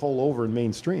can get Cole over in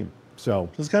mainstream. So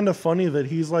It's kind of funny that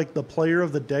he's the player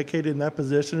of the decade in that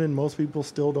position, and most people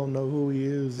still don't know who he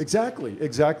is. Exactly.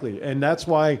 And that's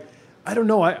why, I don't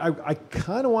know, I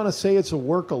kind of want to say it's a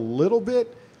work a little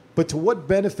bit, but to what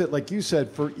benefit, like you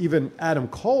said, for even Adam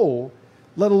Cole,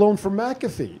 let alone for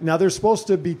McAfee? Now, they're supposed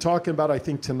to be talking about, I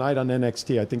think, tonight on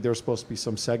NXT. I think there's supposed to be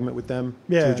some segment with them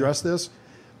to address this.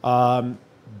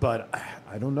 But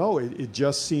I don't know. It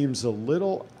just seems a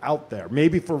little out there.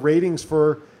 Maybe for ratings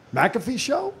for McAfee's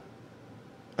show?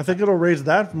 I think it'll raise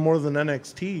that more than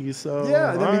NXT. So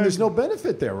Yeah, I mean, there's no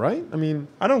benefit there, right? I mean,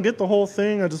 I don't get the whole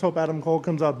thing. I just hope Adam Cole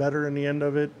comes out better in the end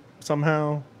of it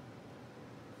somehow.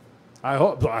 I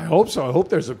hope so. I hope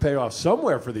there's a payoff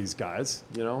somewhere for these guys,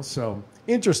 So,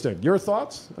 interesting. Your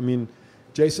thoughts? I mean,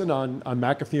 Jason, on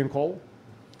McAfee and Cole?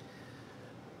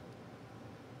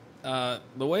 The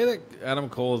way that Adam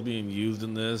Cole is being used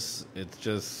in this, it's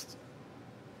just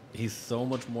he's so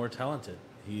much more talented.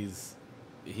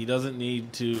 He doesn't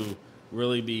need to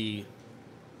really be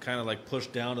kind of like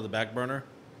pushed down to the back burner.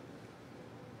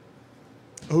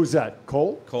 Who's that?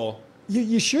 Cole? Cole.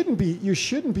 You shouldn't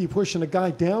be pushing a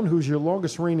guy down who's your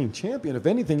longest reigning champion. If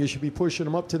anything, you should be pushing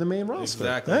him up to the main roster.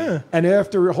 Exactly. Yeah. And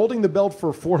after holding the belt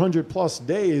for 400 plus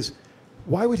days,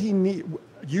 why would he need,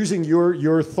 using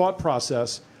your thought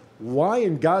process, why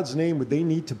in God's name would they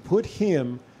need to put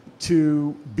him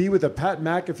to be with a Pat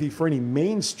McAfee for any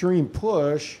mainstream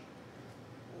push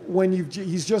when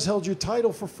he's just held your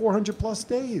title for 400 plus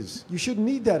days? You shouldn't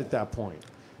need that at that point.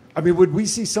 I mean, would we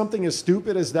see something as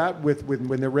stupid as that with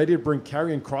when they're ready to bring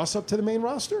Karrion Kross up to the main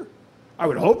roster? I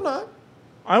would hope not.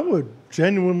 I would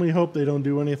genuinely hope they don't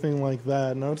do anything like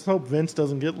that. And I just hope Vince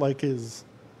doesn't get like his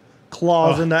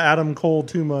claws into Adam Cole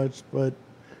too much. But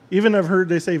even I've heard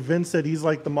they say Vince said he's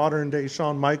like the modern day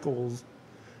Shawn Michaels.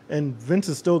 And Vince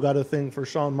has still got a thing for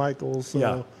Shawn Michaels. So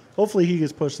Yeah. hopefully he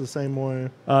gets pushed the same way.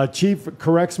 Chief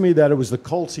corrects me that it was the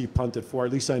Colts he punted for.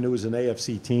 At least I knew it was an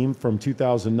AFC team from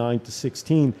 2009 to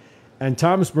 16. And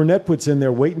Thomas Burnett puts in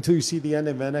there, wait until you see the end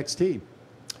of NXT.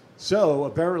 So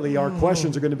apparently our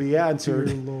questions are going to be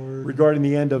answered regarding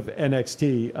the end of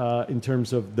NXT in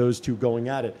terms of those two going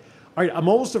at it. All right, I'm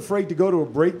almost afraid to go to a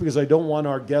break because I don't want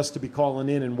our guests to be calling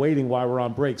in and waiting while we're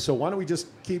on break. So why don't we just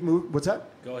keep moving? What's that?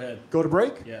 Go ahead. Go to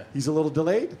break? Yeah. He's a little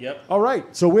delayed? Yep. All right.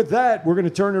 So with that, we're going to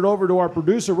turn it over to our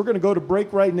producer. We're going to go to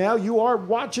break right now. You are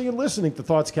watching and listening to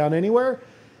Thoughts Count Anywhere.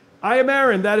 I am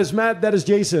Aaron. That is Matt. That is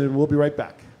Jason. And we'll be right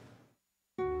back.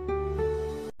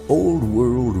 Old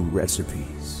world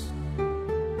recipes,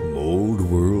 old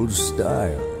world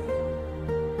style,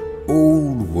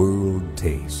 old world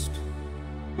taste.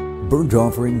 Burnt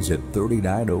Offerings at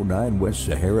 3909 West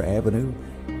Sahara Avenue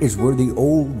is where the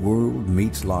old world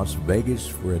meets Las Vegas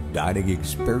for a dining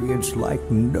experience like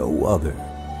no other.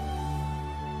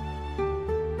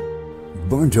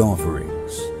 Burnt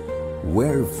Offerings,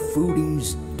 where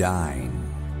foodies dine.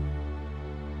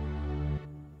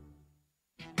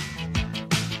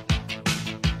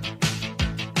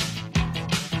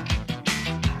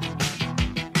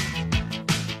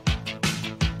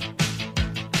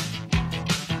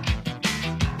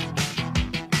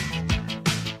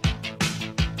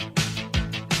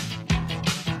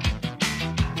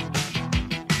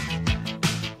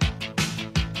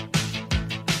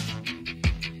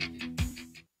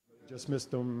 Just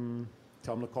missed them.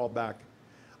 Tell them to call back.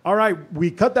 All right,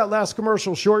 we cut that last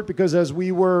commercial short because as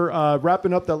we were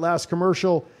wrapping up that last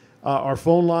commercial, our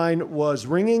phone line was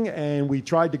ringing, and we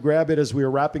tried to grab it as we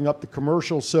were wrapping up the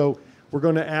commercial. So we're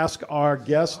going to ask our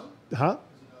guest. Huh?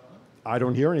 I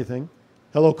don't hear anything.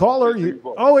 Hello, caller.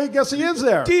 Oh, I guess he is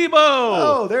there. Debo!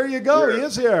 Oh, there you go. Yeah. He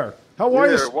is here. How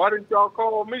are you? Why didn't y'all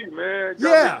call me, man?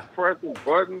 Yeah. Pressing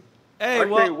buttons. Hey, I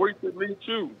can't wait to meet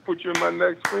you. Put you in my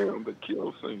next film, The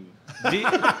Kill Scene. D-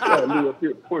 Got me up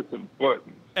here pushing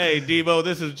buttons. Hey, Debo,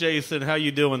 this is Jason. How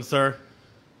you doing, sir?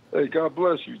 Hey, God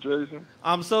bless you, Jason.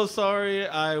 I'm so sorry.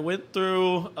 I went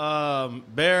through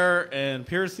Bear and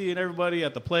Piercy and everybody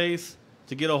at the place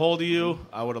to get a hold of you.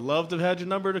 I would have loved to have had your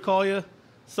number to call you.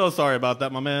 So sorry about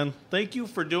that, my man. Thank you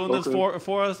for doing this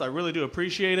for us. I really do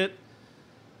appreciate it.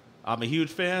 I'm a huge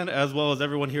fan, as well as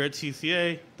everyone here at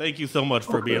TCA. Thank you so much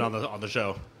for being on the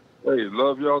show. Hey,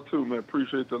 love y'all too, man.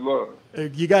 Appreciate the love.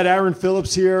 You got Aaron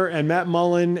Phillips here and Matt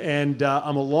Mullen, and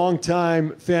I'm a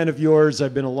longtime fan of yours.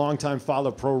 I've been a longtime follower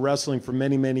of pro wrestling for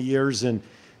many, many years, and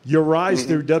your rise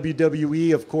through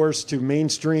WWE, of course, to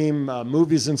mainstream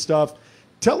movies and stuff.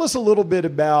 Tell us a little bit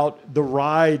about the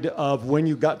ride of when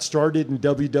you got started in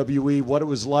WWE, what it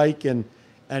was like, and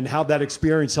how that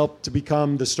experience helped to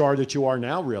become the star that you are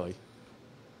now, really.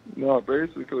 No,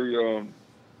 basically,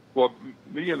 well,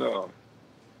 me,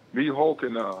 Hulk,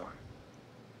 and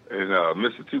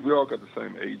Mr. T, we all got the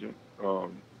same agent.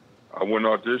 I went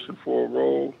and auditioned for a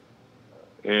role,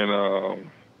 and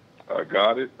I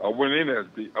got it. I went in as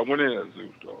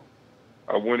Zeus, though.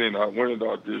 I went in to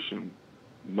audition,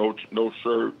 no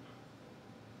shirt,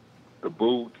 the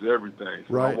boots, everything.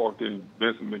 So Right. I walked in,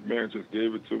 Vincent McMahon just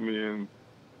gave it to me,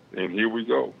 and here we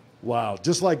go. Wow,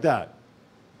 just like that.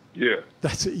 Yeah,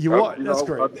 That's I've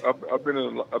great. I've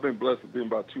been blessed with being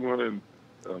about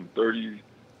 230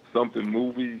 something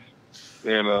movies,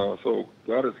 and so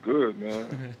God is good,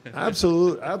 man.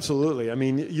 Absolutely. I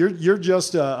mean, you're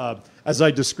just as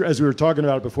we were talking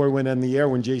about it before we went on the air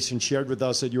when Jason shared with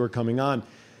us that you were coming on.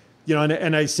 You know,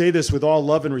 and I say this with all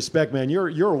love and respect, man. You're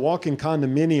a walking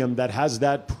condominium that has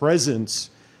that presence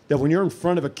that when you're in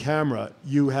front of a camera,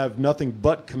 you have nothing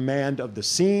but command of the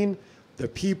scene, the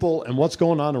people, and what's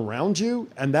going on around you.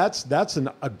 And that's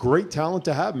a great talent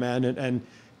to have, man. And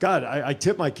God, I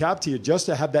tip my cap to you just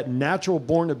to have that natural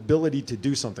born ability to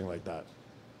do something like that.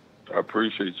 I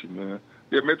appreciate you, man.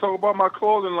 Yeah, man, talk about my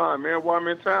clothing line, man, while I'm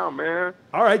in town, man.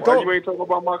 All right, why go. You ain't talking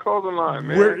about my clothing line,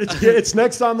 man. It's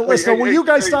next on the list. So will you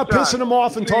guys stop John, pissing him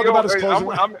off and talk about his clothing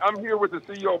line? I'm here with the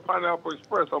CEO of Pineapple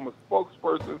Express. I'm a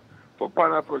spokesperson for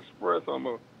Pineapple Express. I'm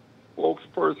a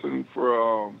spokesperson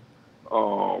for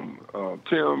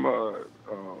Tim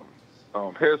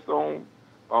Headstone,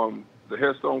 the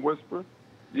Headstone Whisperer.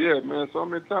 Yeah, man, so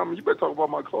I'm in town. You better talk about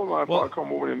my clothing line before I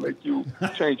come over and make you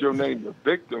change your name to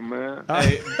Victim, man.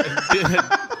 Hey,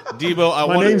 Debo,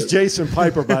 my name's Jason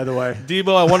Piper, by the way.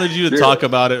 Debo, I wanted you to talk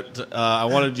about it. I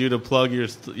wanted you to plug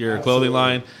your clothing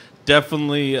line.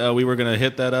 Definitely, we were going to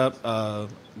hit that up.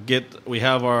 We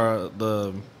have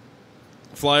the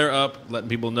flyer up, letting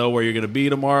people know where you're going to be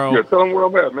tomorrow. Yeah, tell them where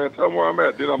I'm at, man. Tell them where I'm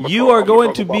at. You are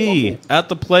going to be at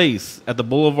the place at the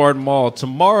Boulevard Mall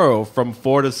tomorrow from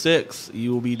 4 to 6.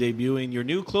 You will be debuting your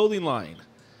new clothing line,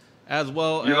 as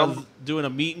well as doing a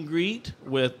meet and greet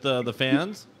with the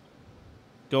fans.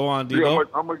 Go on, Debo. Yeah,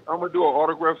 I'm gonna do an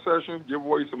autograph session, give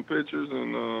away some pictures,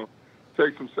 and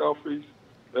take some selfies.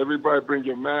 Everybody bring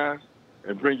your mask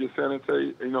and bring your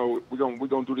sanitizer. You know, we're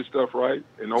gonna do this stuff right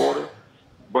in order.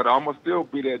 But I'm going to still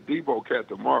be that Debo cat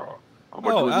tomorrow. I'm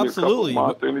going to do absolutely. a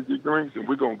couple of Monster Energy drinks, and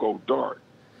we're going to go dark.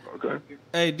 Okay?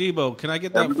 Hey, Debo, can I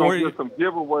get that and we're going to get some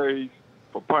giveaways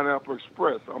for Pineapple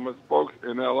Express. I'm a spokes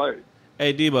in L.A.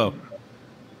 Hey, Debo,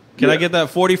 can I get that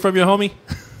 40 from your homie?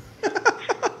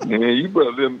 Man, you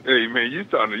better let him. Hey, man, you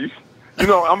trying to. You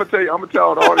know, I'm going to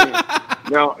tell the audience.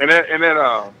 Now, and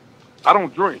that I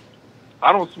don't drink.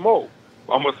 I don't smoke.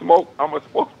 I'm a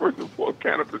spokesperson for a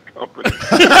cannabis company.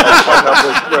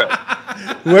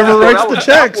 Whoever writes the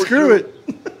check, screw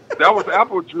it. That was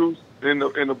apple juice in the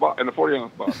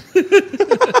 40-ounce box.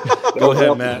 Go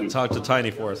ahead, Matt. Talk to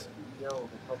Tiny for us.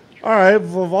 All right,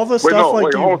 well, all this stuff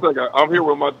wait, hold on a second. I'm here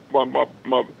with my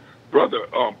brother,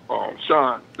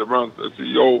 Sean, that runs the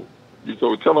CEO.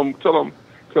 So tell him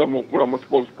what I'm a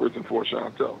spokesperson for,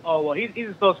 Sean. Tell him. Oh, well, he's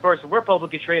a spokesperson. We're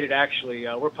publicly traded, actually.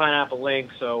 We're Pineapple Link,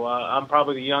 so I'm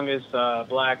probably the youngest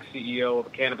black CEO of a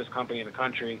cannabis company in the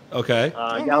country. Okay.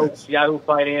 Yahoo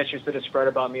Finance just did a spread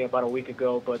about me about a week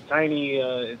ago, but Tiny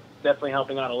is definitely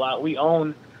helping out a lot. We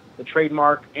own the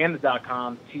trademark and the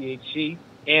 .com, THC,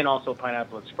 and also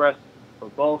Pineapple Express for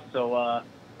both, so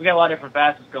we got a lot of different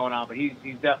facets going on, but he's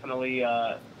definitely,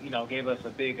 gave us a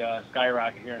big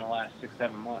skyrocket here in the last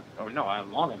 6-7 months. Or no,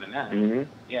 longer than that.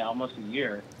 Mm-hmm. Yeah, almost a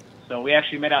year. So we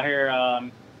actually met out here.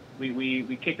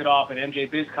 We kicked it off at MJ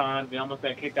BizCon. We almost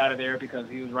got kicked out of there because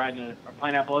he was riding a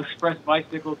Pineapple Express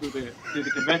bicycle through the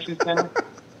convention center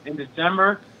in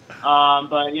December.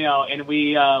 But and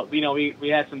we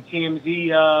had some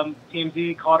TMZ.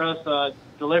 TMZ caught us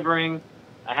delivering.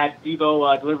 I had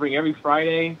Debo delivering every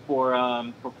Friday for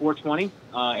 420.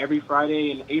 Every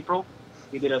Friday in April,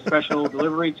 he did a special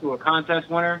delivery to a contest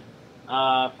winner.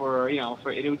 It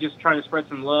was just trying to spread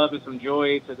some love and some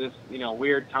joy to this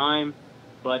weird time.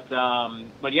 But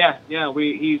yeah,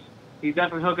 he's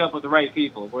definitely hooked up with the right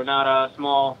people. We're not a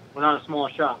small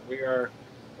shop. We're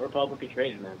publicly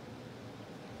traded, man.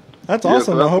 That's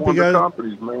awesome. So I hope you guys.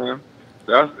 Companies, man.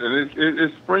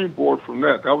 It's springboard from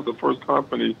that. That was the first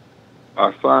company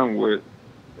I signed with,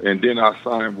 and then I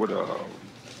signed with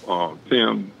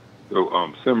Tim,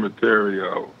 the Cemetery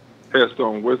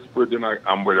Headstone Whisperer. Then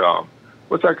I'm with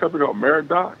what's that company called?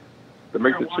 Maradoc? That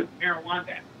makes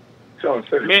Marijuana.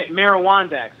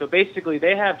 Marijuana. So basically,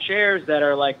 they have chairs that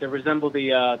are like that resemble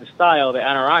the style of the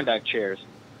Adirondack chairs.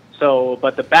 So,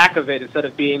 but the back of it, instead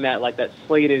of being that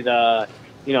slated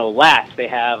latch, they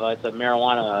have it's a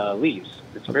marijuana leaves.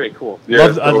 It's very cool.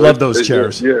 Yeah, I love those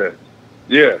chairs.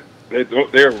 Yeah.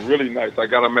 They're really nice. I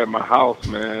got them at my house,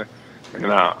 man, and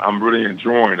I'm really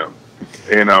enjoying them.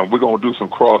 And we're going to do some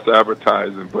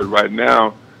cross-advertising. But right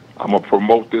now, I'm going to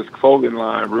promote this clothing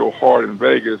line real hard in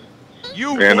Vegas.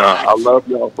 I love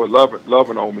y'all for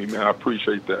loving on me, man. I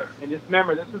appreciate that. And just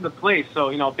remember, this is the place.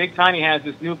 So, Big Tiny has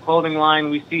this new clothing line.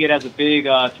 We see it as a big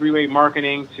three-way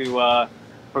marketing for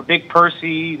Big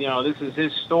Percy. This is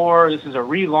his store. This is a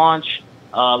relaunch.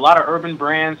 A lot of urban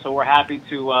brands, so we're happy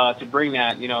to bring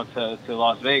that, to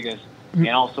Las Vegas, and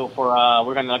also for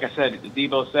we're gonna, like I said,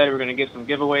 Debo said, we're gonna give some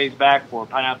giveaways back for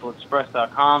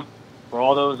PineappleExpress.com for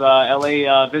all those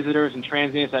LA visitors and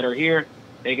transients that are here.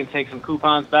 They can take some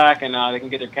coupons back, and they can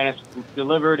get their cannabis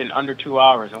delivered in under 2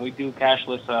 hours. And we do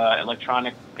cashless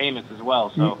electronic payments as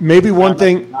well. So maybe one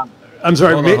thing. I'm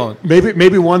sorry. Hold on.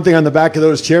 Maybe one thing on the back of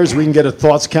those chairs, we can get a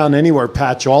Thoughts Count Anywhere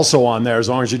patch also on there, as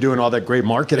long as you're doing all that great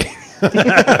marketing.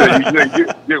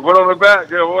 Get one on the back.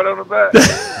 Get one on the back.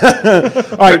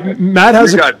 All right, Matt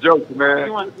has you got jokes, man.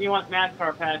 He wants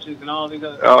NASCAR patches and all these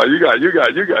other. Oh, you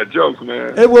got jokes,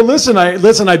 man. Hey, well, listen,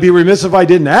 I'd be remiss if I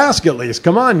didn't ask at least.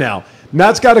 Come on now.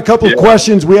 Matt's got a couple of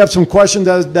questions. We have some questions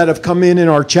that have come in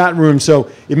our chat room, so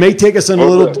it may take us in a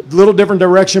little different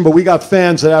direction, but we got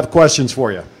fans that have questions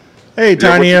for you. Hey,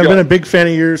 Tiny, I've been a big fan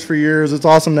of yours for years. It's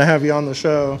awesome to have you on the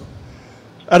show.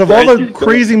 Out of all the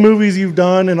crazy movies you've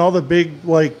done and all the big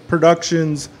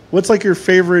productions, what's your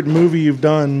favorite movie you've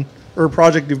done or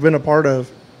project you've been a part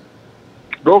of?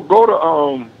 Go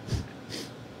to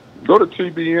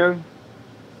TBN.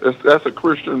 That's a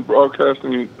Christian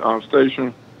broadcasting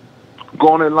station. Go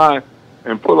on in line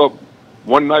and pull up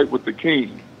One Night with the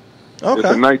King. Okay. It's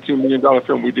a $19 million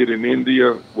film we did in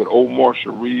India with Omar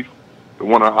Sharif, the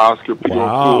one on Oscar.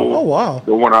 Wow.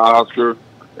 The one on Oscar.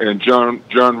 And John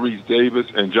Rhys Davis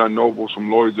and John Nobles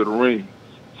from Lords of the Rings.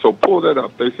 So pull that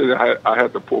up. They said I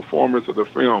had the performance of the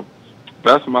film.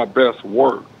 That's my best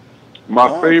work.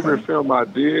 My favorite film I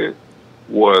did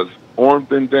was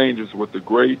Armed and Dangerous with the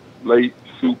great late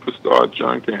superstar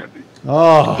John Candy.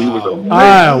 Oh, he was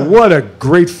amazing. What a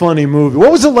great, funny movie.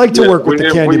 What was it like to work with the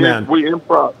Candyman? We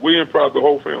improv the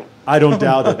whole film. I don't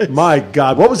doubt it. My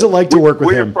God. What was it like to work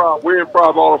with him? We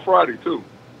improv all of Friday, too.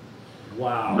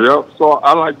 Wow. Yep. So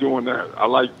I like doing that. I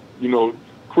like,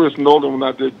 Chris Nolan when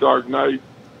I did Dark Knight.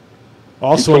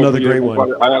 Also another great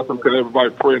one. I asked him, can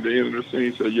everybody pray at the end of the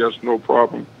scene? He said, yes, no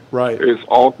problem. Right. It's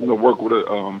awesome to work with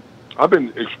I've been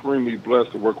extremely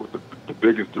blessed to work with the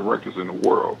biggest directors in the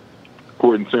world.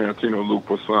 Quentin Tarantino, Luc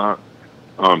Besson,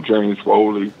 James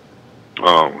Foley,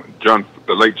 the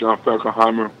late John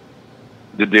Falkenheimer.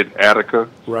 They did Attica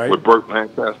with Burt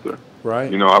Lancaster.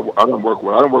 Right. I don't work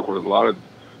with a lot of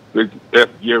big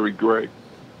Gary Gray.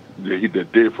 Yeah, he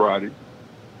did Dead Friday.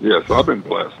 Yeah, so I've been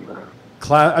blessed, man.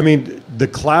 The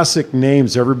classic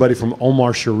names, everybody from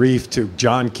Omar Sharif to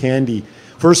John Candy.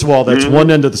 First of all, that's one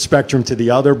end of the spectrum to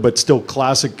the other, but still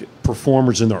classic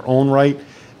performers in their own right.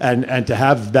 And to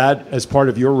have that as part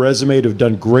of your resume, to have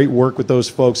done great work with those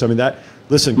folks. God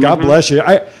bless you.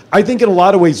 I think in a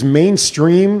lot of ways,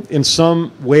 mainstream in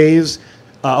some ways,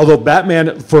 although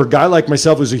Batman, for a guy like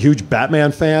myself who's a huge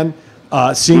Batman fan,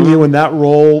 seeing you in that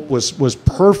role was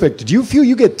perfect. Do you feel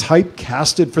you get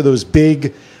typecasted for those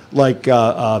big,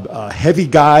 heavy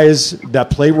guys that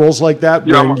play roles like that?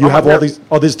 Yeah, when you have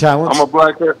all these talents?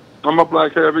 I'm a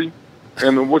black heavy,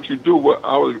 and what you do,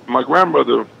 my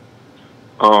grandmother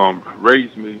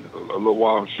raised me a little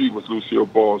while. She was Lucille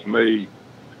Ball's maid,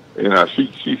 and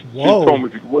she told me,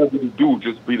 whatever you do,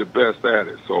 just be the best at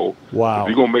it. So if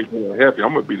you're gonna make me happy,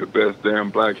 I'm gonna be the best damn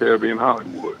black heavy in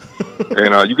Hollywood.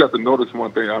 And you got to notice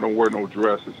one thing: I don't wear no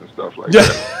dresses and stuff like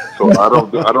that. So I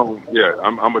don't. Yeah,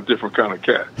 I'm a different kind of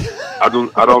cat. I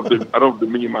don't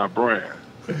demean my brand.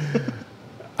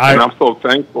 And I'm so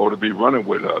thankful to be running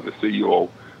with the CEO.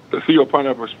 The CEO of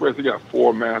Pineapple Express. He got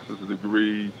 4 master's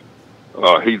degrees.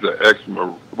 He's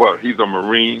he's a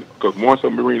Marine, because once a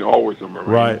Marine, always a Marine.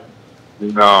 Right.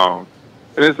 And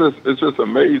it's just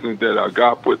amazing that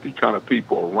God put these kind of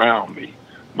people around me.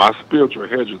 My spiritual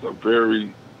hedges are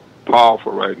very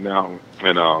powerful right now,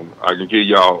 and I can give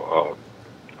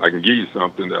you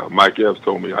something that Mike Epps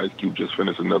told me. Ice Cube just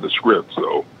finished another script,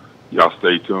 so y'all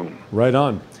stay tuned. Right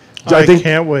on. I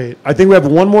can't wait. I think we have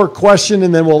one more question,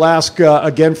 and then we'll ask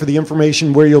again for the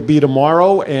information where you'll be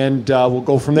tomorrow, and we'll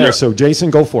go from there. Yeah. So,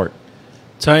 Jason, go for it.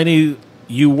 Tiny,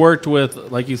 you worked with,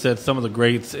 like you said, some of the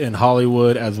greats in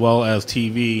Hollywood as well as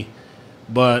TV,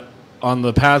 but on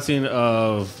the passing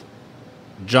of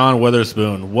John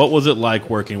Witherspoon, what was it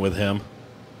like working with him?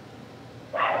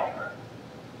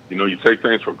 You take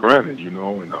things for granted,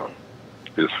 and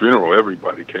his funeral,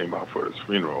 everybody came out for his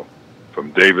funeral, from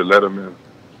David Letterman,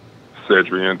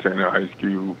 Cedric Anthony, Ice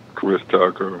Cube, Chris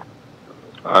Tucker.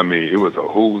 It was a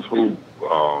who's who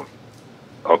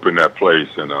up in that place,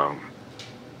 and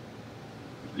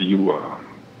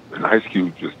and Ice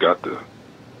Cube just got to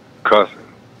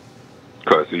cussing,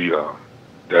 because he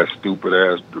that stupid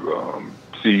ass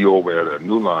CEO over at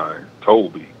New Line,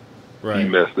 Toby, he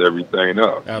messed everything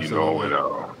up. Absolutely.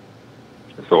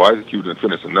 And so Ice Cube didn't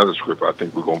finish another script. I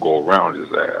think we're gonna go around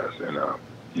his ass, and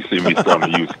you see me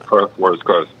starting to use curse words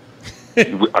because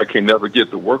I can never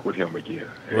get to work with him again.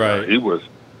 Right.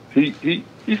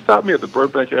 He stopped me at the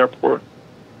Burbank airport,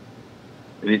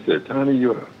 and he said, "Tony,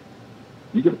 you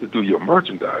got to do your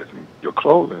merchandising, your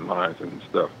clothing lines and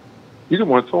stuff." He didn't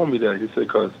want to tell me that. He said,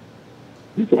 because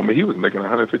he told me he was making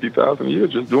 $150,000 a year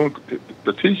just doing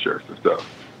the T-shirts and stuff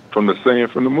from the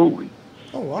movie.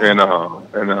 Oh, wow.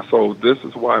 And so this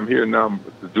is why I'm here now,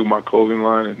 to do my clothing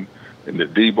line and in the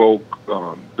Debo,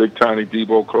 Big Tiny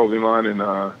Debo clothing line, and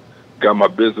got my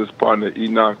business partner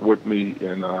Enoch with me,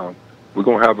 and we're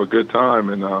gonna have a good time.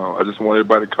 And I just want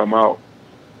everybody to come out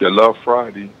that love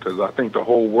Friday, because I think the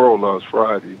whole world loves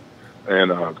Friday,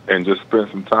 and just spend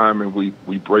some time and we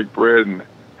break bread and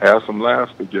have some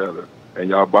laughs together. And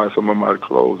y'all buy some of my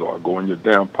clothes, or go in your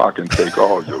damn pocket and take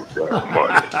all your damn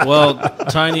money. Well,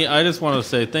 Tiny, I just want to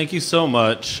say thank you so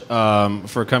much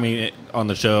for coming on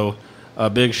the show. A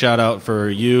big shout out for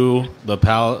you, the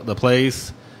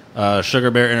place,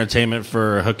 Sugar Bear Entertainment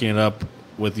for hooking it up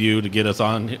with you to get us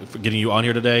on, for getting you on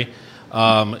here today.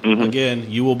 Again,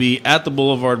 you will be at the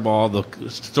Boulevard Mall. The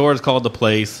store is called The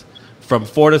Place from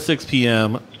 4 to 6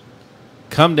 p.m.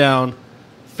 Come down,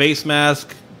 face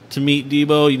mask. To meet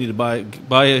Debo, you need to buy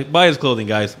his clothing,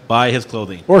 guys. Buy his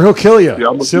clothing, or he'll kill you.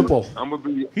 Yeah, Simple.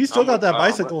 He's still got that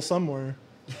bicycle somewhere.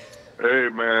 Hey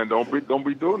man, don't be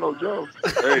doing no jokes.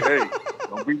 hey,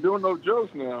 don't be doing no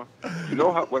jokes now. You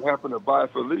know what happened to Bye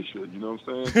Felicia? You know what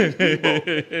I'm saying?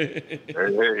 hey,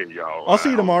 y'all. I'll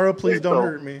see you tomorrow. Please don't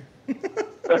hurt me.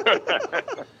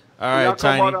 All right,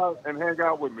 Tiny. Come on out and hang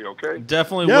out with me, okay?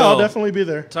 Definitely will. Yeah, I'll definitely be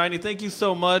there. Tiny, thank you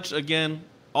so much again.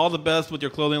 All the best with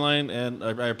your clothing line, and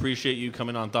I appreciate you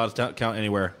coming on Thoughts Count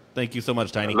Anywhere. Thank you so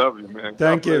much, Tiny. I love you, man.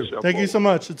 Thank you. Thank you so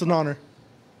much. It's an honor.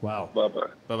 Wow. Bye-bye.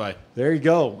 Bye-bye. There you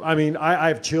go. I mean, I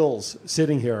have chills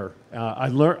sitting here. I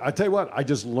tell you what, I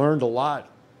just learned a lot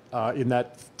in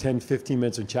that 10, 15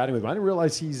 minutes of chatting with him. I didn't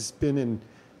realize he's been in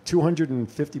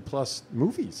 250 plus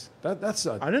movies. I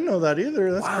didn't know that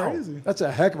either. That's crazy. That's a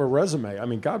heck of a resume. I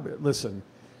mean, God, listen.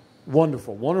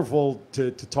 Wonderful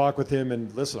to talk with him.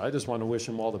 And listen, I just want to wish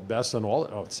him all the best on all.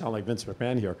 Oh, it sounds like Vince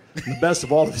McMahon here. The best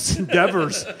of all of his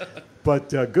endeavors. But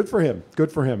good for him.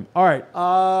 Good for him. All right.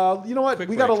 You know what?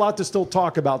 We got a lot to still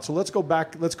talk about. So let's go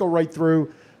back. Let's go right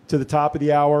through to the top of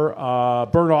the hour.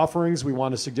 Burnt Offerings. We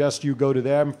want to suggest you go to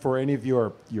them for any of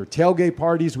your tailgate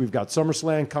parties. We've got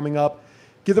SummerSlam coming up.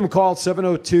 Give them a call at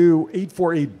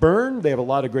 702-848-BURN. They have a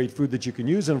lot of great food that you can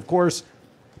use. And, of course,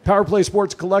 Power Play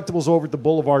Sports Collectibles over at the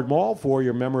Boulevard Mall for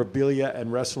your memorabilia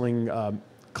and wrestling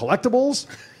collectibles.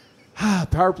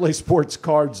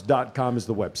 PowerPlaySportsCards.com is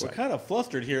the website. We're kind of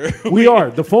flustered here. We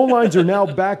are. The phone lines are now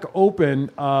back open.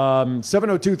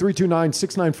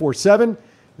 702-329-6947.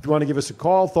 If you want to give us a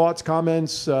call, thoughts,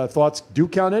 comments, thoughts do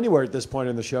count anywhere at this point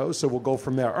in the show, so we'll go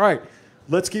from there. All right,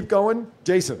 let's keep going.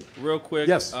 Jason. Real quick.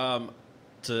 Yes.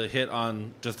 To hit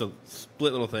on just a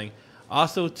split little thing.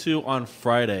 Also, too, on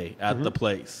Friday at the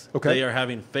place, they are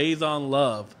having Phase on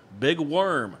Love, Big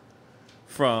Worm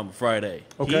from Friday.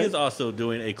 Okay. He is also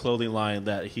doing a clothing line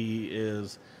that he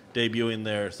is debuting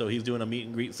there. So he's doing a meet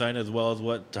and greet sign as well as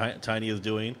what Tiny is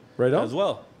doing as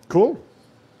well. Cool.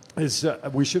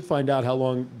 We should find out how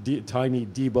long Tiny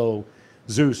Debo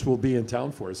Zeus will be in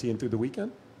town for. Is he in through the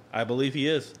weekend? I believe he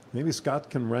is. Maybe Scott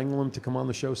can wrangle him to come on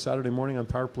the show Saturday morning on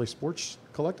Power Play Sports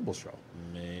Collectibles Show.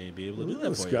 May be able to do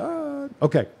that for Scott. You.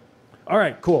 Okay. All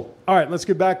right, cool. All right, let's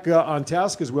get back on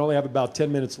task because we only have about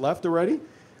 10 minutes left already.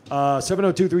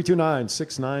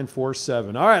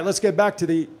 702-329-6947. All right, let's get back to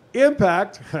the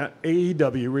Impact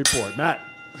AEW report. Matt.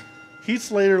 Heath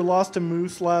Slater lost to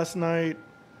Moose last night,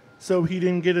 so he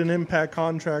didn't get an Impact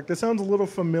contract. That sounds a little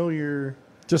familiar.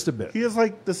 Just a bit. He has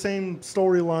like the same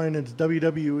storyline as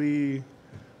WWE,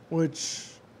 which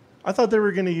I thought they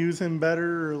were going to use him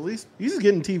better, or at least he's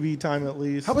getting TV time at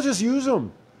least. How about just use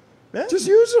him? Yeah. Just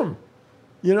use him.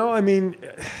 You know, I mean,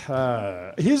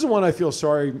 he's the one I feel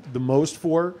sorry the most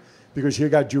for because you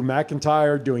got Drew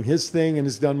McIntyre doing his thing and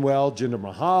has done well. Jinder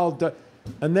Mahal.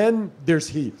 And then there's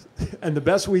Heath. And the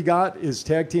best we got is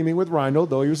tag teaming with Rhino,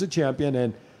 though he was a champion.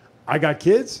 And I got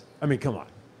kids. I mean, come on.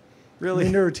 Really? I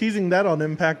mean, they were teasing that on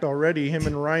Impact already, him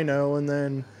and Rhino. And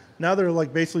then now they're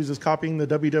like basically just copying the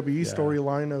WWE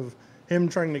storyline of him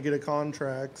trying to get a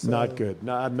contract. So. Not good.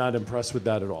 No, I'm not impressed with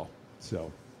that at all.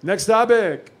 So, next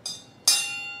topic.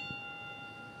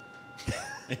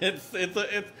 It's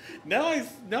now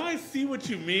I see what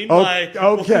you mean by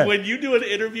when you do an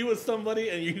interview with somebody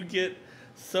and you get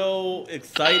so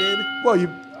excited. Well,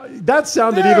 that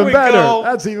sounded even better. Go.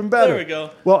 That's even better. There we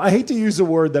go. Well, I hate to use a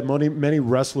word that many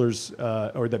wrestlers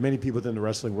or that many people within the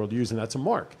wrestling world use, and that's a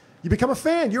mark. You become a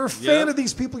fan. You're a fan of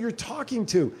these people you're talking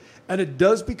to, and it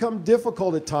does become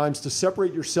difficult at times to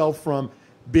separate yourself from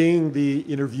being the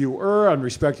interviewer and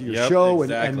respecting your show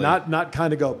and not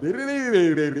kind of go.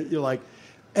 You're like.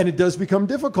 And it does become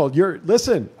difficult.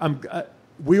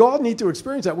 We all need to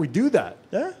experience that. We do that.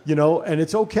 Yeah. You know, and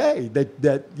it's okay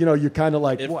that you know, you're kind of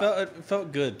like. It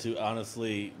felt good to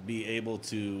honestly be able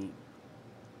to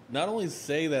not only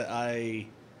say that I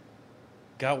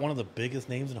got one of the biggest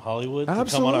names in Hollywood to come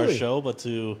on our Absolutely. show, but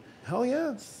to Hell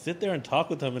yeah. sit there and talk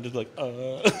with him and just like,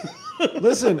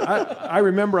 Listen, I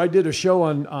remember I did a show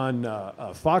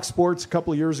on Fox Sports a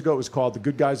couple of years ago. It was called The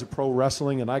Good Guys of Pro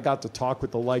Wrestling, and I got to talk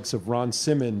with the likes of Ron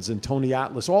Simmons and Tony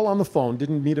Atlas, all on the phone.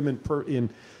 Didn't meet him in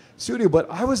studio, but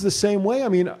I was the same way. I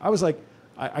mean, I was like,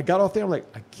 I got off there, I'm like,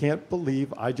 I can't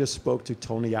believe I just spoke to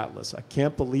Tony Atlas. I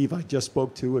can't believe I just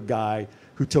spoke to a guy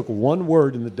who took one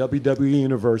word in the WWE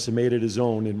universe and made it his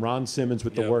own, in Ron Simmons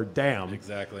with the word damn.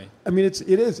 Exactly. I mean,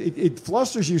 it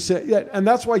flusters you. And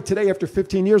that's why today, after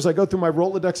 15 years, I go through my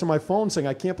Rolodex on my phone saying,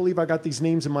 I can't believe I got these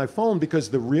names in my phone, because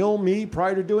the real me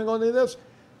prior to doing all of this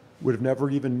would have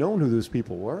never even known who those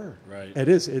people were. Right.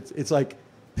 It's like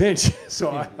pinch.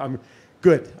 So I'm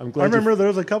good. I'm glad. I remember there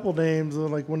was a couple names,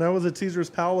 like when I was at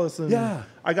Caesar's Palace, and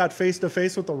I got face to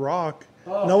face with The Rock.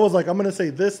 And I was like, I'm going to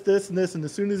say this, this, and this. And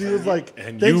as soon as he was like,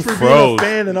 and thanks for froze. being a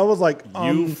fan. And I was like,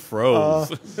 you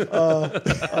froze.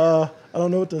 I don't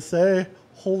know what to say.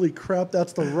 Holy crap,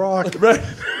 that's The Rock. Right.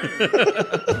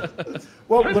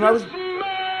 Well, when I was...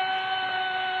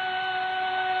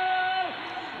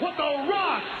 What The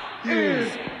Rock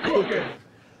is cooking.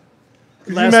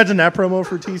 Could you imagine that promo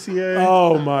for TCA?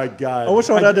 Oh, my God. I wish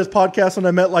I would have had this podcast when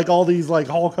I met like all these like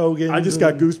Hulk Hogan. I just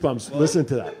got goosebumps. Listen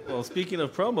to that. Well, speaking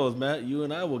of promos, Matt, you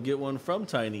and I will get one from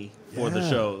Tiny for the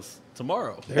shows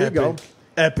tomorrow. There you go.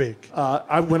 Epic.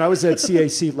 When I was at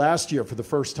CAC last year for the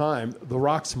first time, The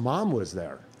Rock's mom was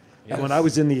there. Yes. And when I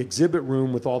was in the exhibit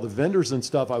room with all the vendors and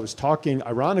stuff, I was talking,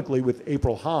 ironically, with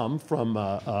April Hom from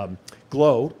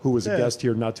Glow, who was a guest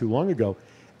here not too long ago.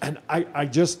 And I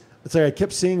just... It's like I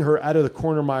kept seeing her out of the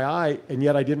corner of my eye, and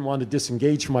yet I didn't want to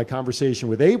disengage from my conversation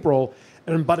with April.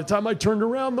 And by the time I turned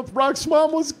around, The Rock's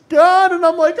mom was gone, and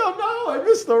I'm like, oh no, I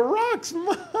missed The Rock's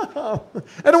mom.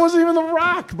 And it wasn't even The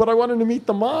Rock, but I wanted to meet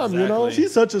the mom, you know?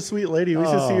 She's such a sweet lady. We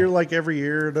used to see her like every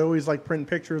year and always like print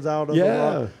pictures out of The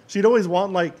Rock. She'd always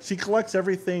want like, she collects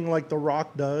everything like The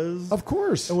Rock does. Of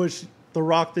course. Which The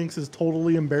Rock thinks is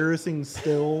totally embarrassing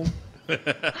still.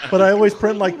 But I always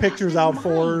print like pictures out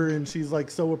for her, and she's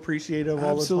like so appreciative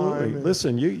all the time. And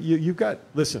Listen, you've got,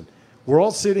 listen, we're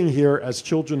all sitting here as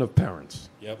children of parents.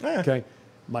 Yep. Okay.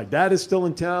 My dad is still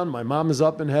in town. My mom is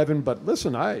up in heaven. But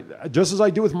listen, I just as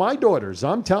I do with my daughters,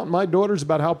 I'm touting my daughters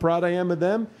about how proud I am of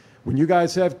them. When you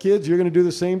guys have kids, you're going to do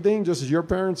the same thing, just as your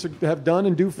parents have done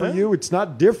and do for you. It's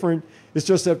not different. It's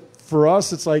just that for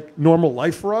us, it's like normal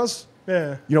life for us.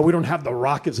 Yeah. You know, we don't have The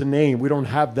Rock as a name. We don't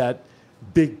have that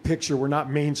big picture. We're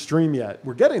not mainstream yet.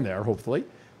 We're getting there, hopefully.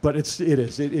 But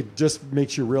it just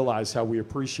makes you realize how we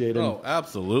appreciate it. Oh,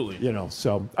 absolutely. You know,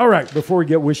 so, all right, before we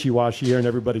get wishy-washy here and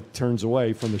everybody turns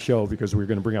away from the show because we're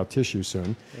going to bring out tissue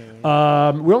soon, we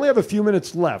only have a few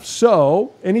minutes left.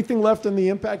 So, anything left in the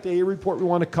Impact AA report we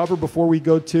want to cover before we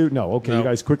go to... No, okay, you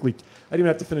guys quickly... I didn't even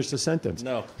have to finish the sentence.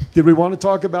 No. Did we want to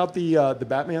talk about the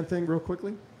Batman thing real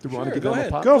quickly? Did we want to give go them ahead.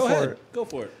 a pop? Go for it. Go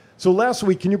for it. So last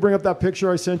week, can you bring up that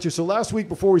picture I sent you? So last week,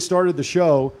 before we started the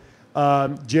show,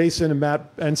 Jason and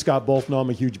Matt and Scott both know I'm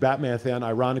a huge Batman fan,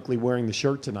 ironically wearing the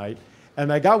shirt tonight.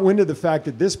 And I got wind of the fact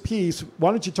that this piece,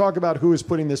 why don't you talk about who is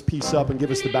putting this piece up and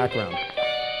give us the background?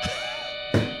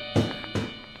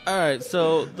 All right,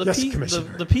 so the Yes, piece,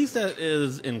 Commissioner. the piece that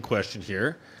is in question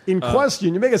here. In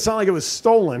question, you make it sound like it was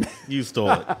stolen. You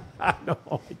stole it. No,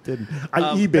 I didn't. I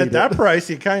eBayed At that it. price,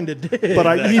 you kind of did. But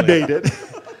I eBayed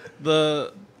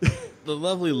it. The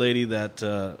lovely lady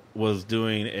that was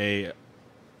doing a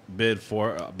bid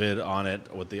on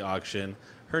it with the auction.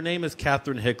 Her name is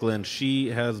Catherine Hicklin. She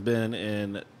has been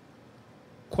in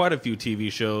quite a few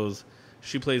TV shows.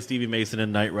 She plays Stevie Mason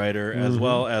in Knight Rider, as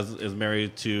well as is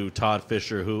married to Todd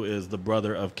Fisher, who is the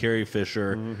brother of Carrie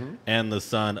Fisher and the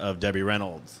son of Debbie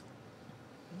Reynolds.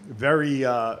 Very,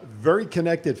 very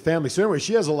connected family. So anyway,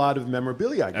 she has a lot of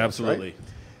memorabilia, I guess, Absolutely. right?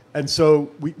 And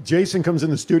so Jason comes in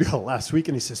the studio last week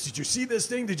and he says, did you see this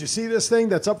thing? Did you see this thing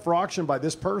that's up for auction by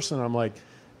this person? I'm like,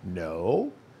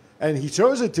 no. And he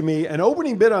shows it to me. An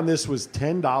opening bid on this was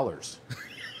 $10.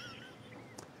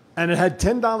 And it had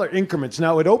 $10 increments.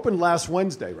 Now, it opened last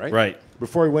Wednesday, right? Right.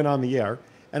 Before he went on the air.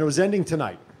 And it was ending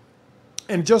tonight.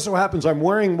 And just so happens I'm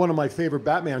wearing one of my favorite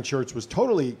Batman shirts. Was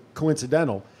totally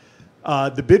coincidental.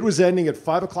 The bid was ending at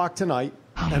 5 o'clock tonight.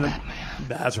 Batman.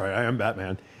 That's right. I am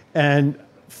Batman. And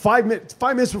 5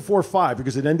 minutes before 5,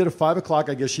 because it ended at 5 o'clock,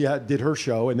 I guess she did her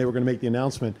show, and they were going to make the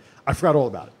announcement. I forgot all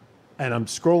about it. And I'm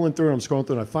scrolling through,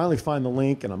 and I finally find the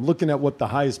link, and I'm looking at what the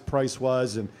highest price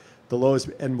was and the lowest.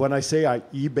 And when I say I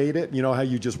eBayed it, you know how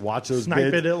you just watch those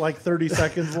Snipe bids? it at like 30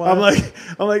 seconds left.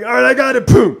 I'm like, all right, I got it.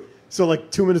 Boom. So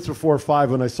like 2 minutes before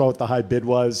 5, when I saw what the high bid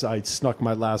was, I snuck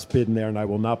my last bid in there, and I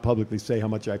will not publicly say how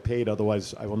much I paid.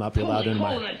 Otherwise, I will not be allowed in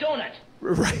my...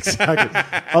 Right,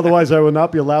 exactly. Otherwise, I will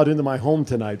not be allowed into my home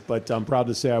tonight. But I'm proud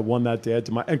to say I won that day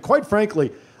to my. And quite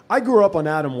frankly, I grew up on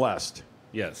Adam West.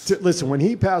 Yes. Listen, when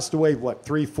he passed away,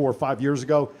 3, 4, 5 years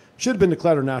ago, should have been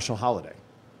declared a national holiday,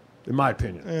 in my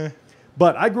opinion.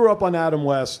 But I grew up on Adam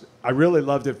West. I really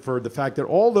loved it for the fact that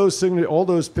all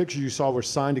those pictures you saw were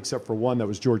signed except for one that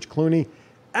was George Clooney,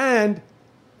 and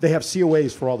they have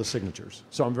COAs for all the signatures.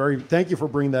 So thank you for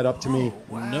bringing that up to me.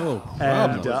 No problem.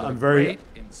 And I'm very Great,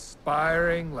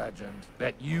 inspiring legend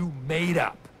that you made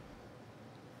up.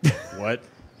 What?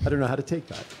 I don't know how to take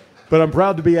that. But I'm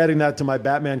proud to be adding that to my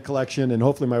Batman collection, and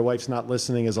hopefully my wife's not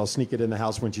listening as I'll sneak it in the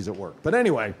house when she's at work. But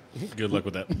anyway. Good luck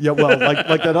with that. Yeah, well,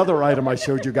 like that other item I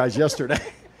showed you guys yesterday,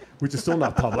 which is still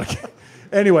not public.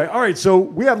 Anyway, all right, so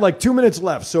we have like 2 minutes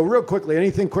left. So real quickly,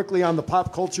 anything quickly on the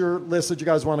pop culture list that you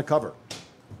guys want to cover?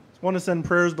 Want to send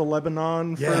prayers to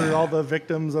Lebanon for all the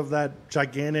victims of that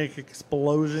gigantic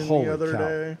explosion Holy the other cow.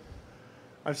 day.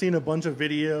 I've seen a bunch of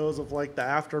videos of like the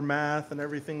aftermath and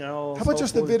everything else. How about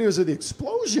just the videos of the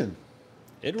explosion?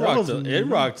 It That was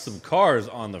rocked some cars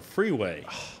on the freeway.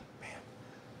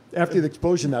 After the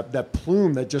explosion, that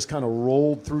plume that just kind of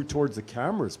rolled through towards the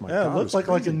cameras. My God, it looks like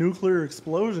crazy. a nuclear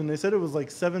explosion. They said it was like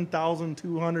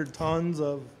 7,200 tons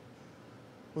of,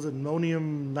 was it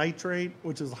ammonium nitrate,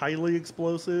 which is highly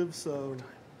explosive. So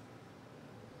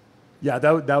Yeah,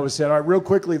 that was it. All right, real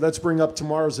quickly, let's bring up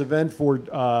tomorrow's event for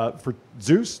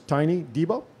Zeus, Tiny,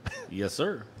 Debo. Yes,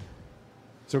 sir.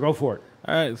 So go for it.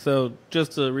 All right, so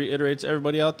just to reiterate to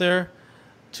everybody out there,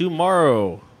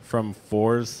 tomorrow from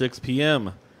 4 to 6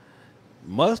 p.m.,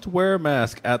 must wear a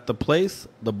mask at the place,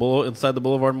 inside the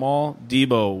Boulevard Mall.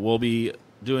 Debo will be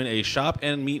doing a shop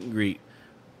and meet and greet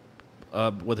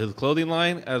with his clothing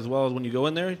line, as well as when you go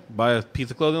in there, buy a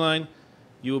piece of clothing line,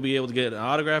 you will be able to get an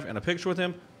autograph and a picture with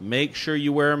him. Make sure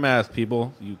you wear a mask,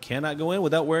 people. You cannot go in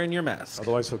without wearing your mask.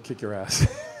 Otherwise, he'll kick your ass.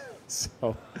 So,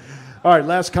 all right,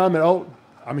 last comment. Oh,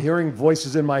 I'm hearing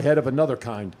voices in my head of another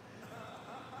kind.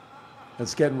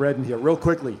 It's getting red in here. Real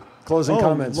quickly, closing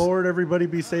comments. Lord, everybody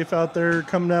be safe out there.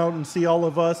 Come out and see all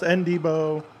of us and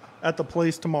Debo at the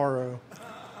place tomorrow.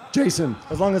 Jason.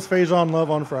 As long as Faison Love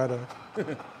on Friday.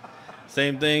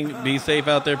 Same thing. Be safe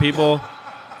out there, people.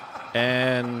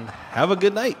 And have a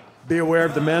good night. Be aware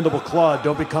of the mandible claw.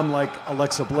 Don't become like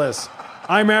Alexa Bliss.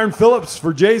 I'm Aaron Phillips.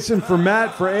 For Jason, for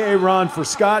Matt, for AA Ron, for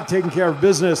Scott, taking care of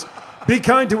business. Be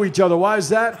kind to each other. Why is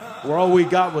that? We're all we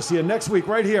got. We'll see you next week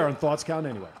right here on Thoughts Count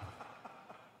Anywhere.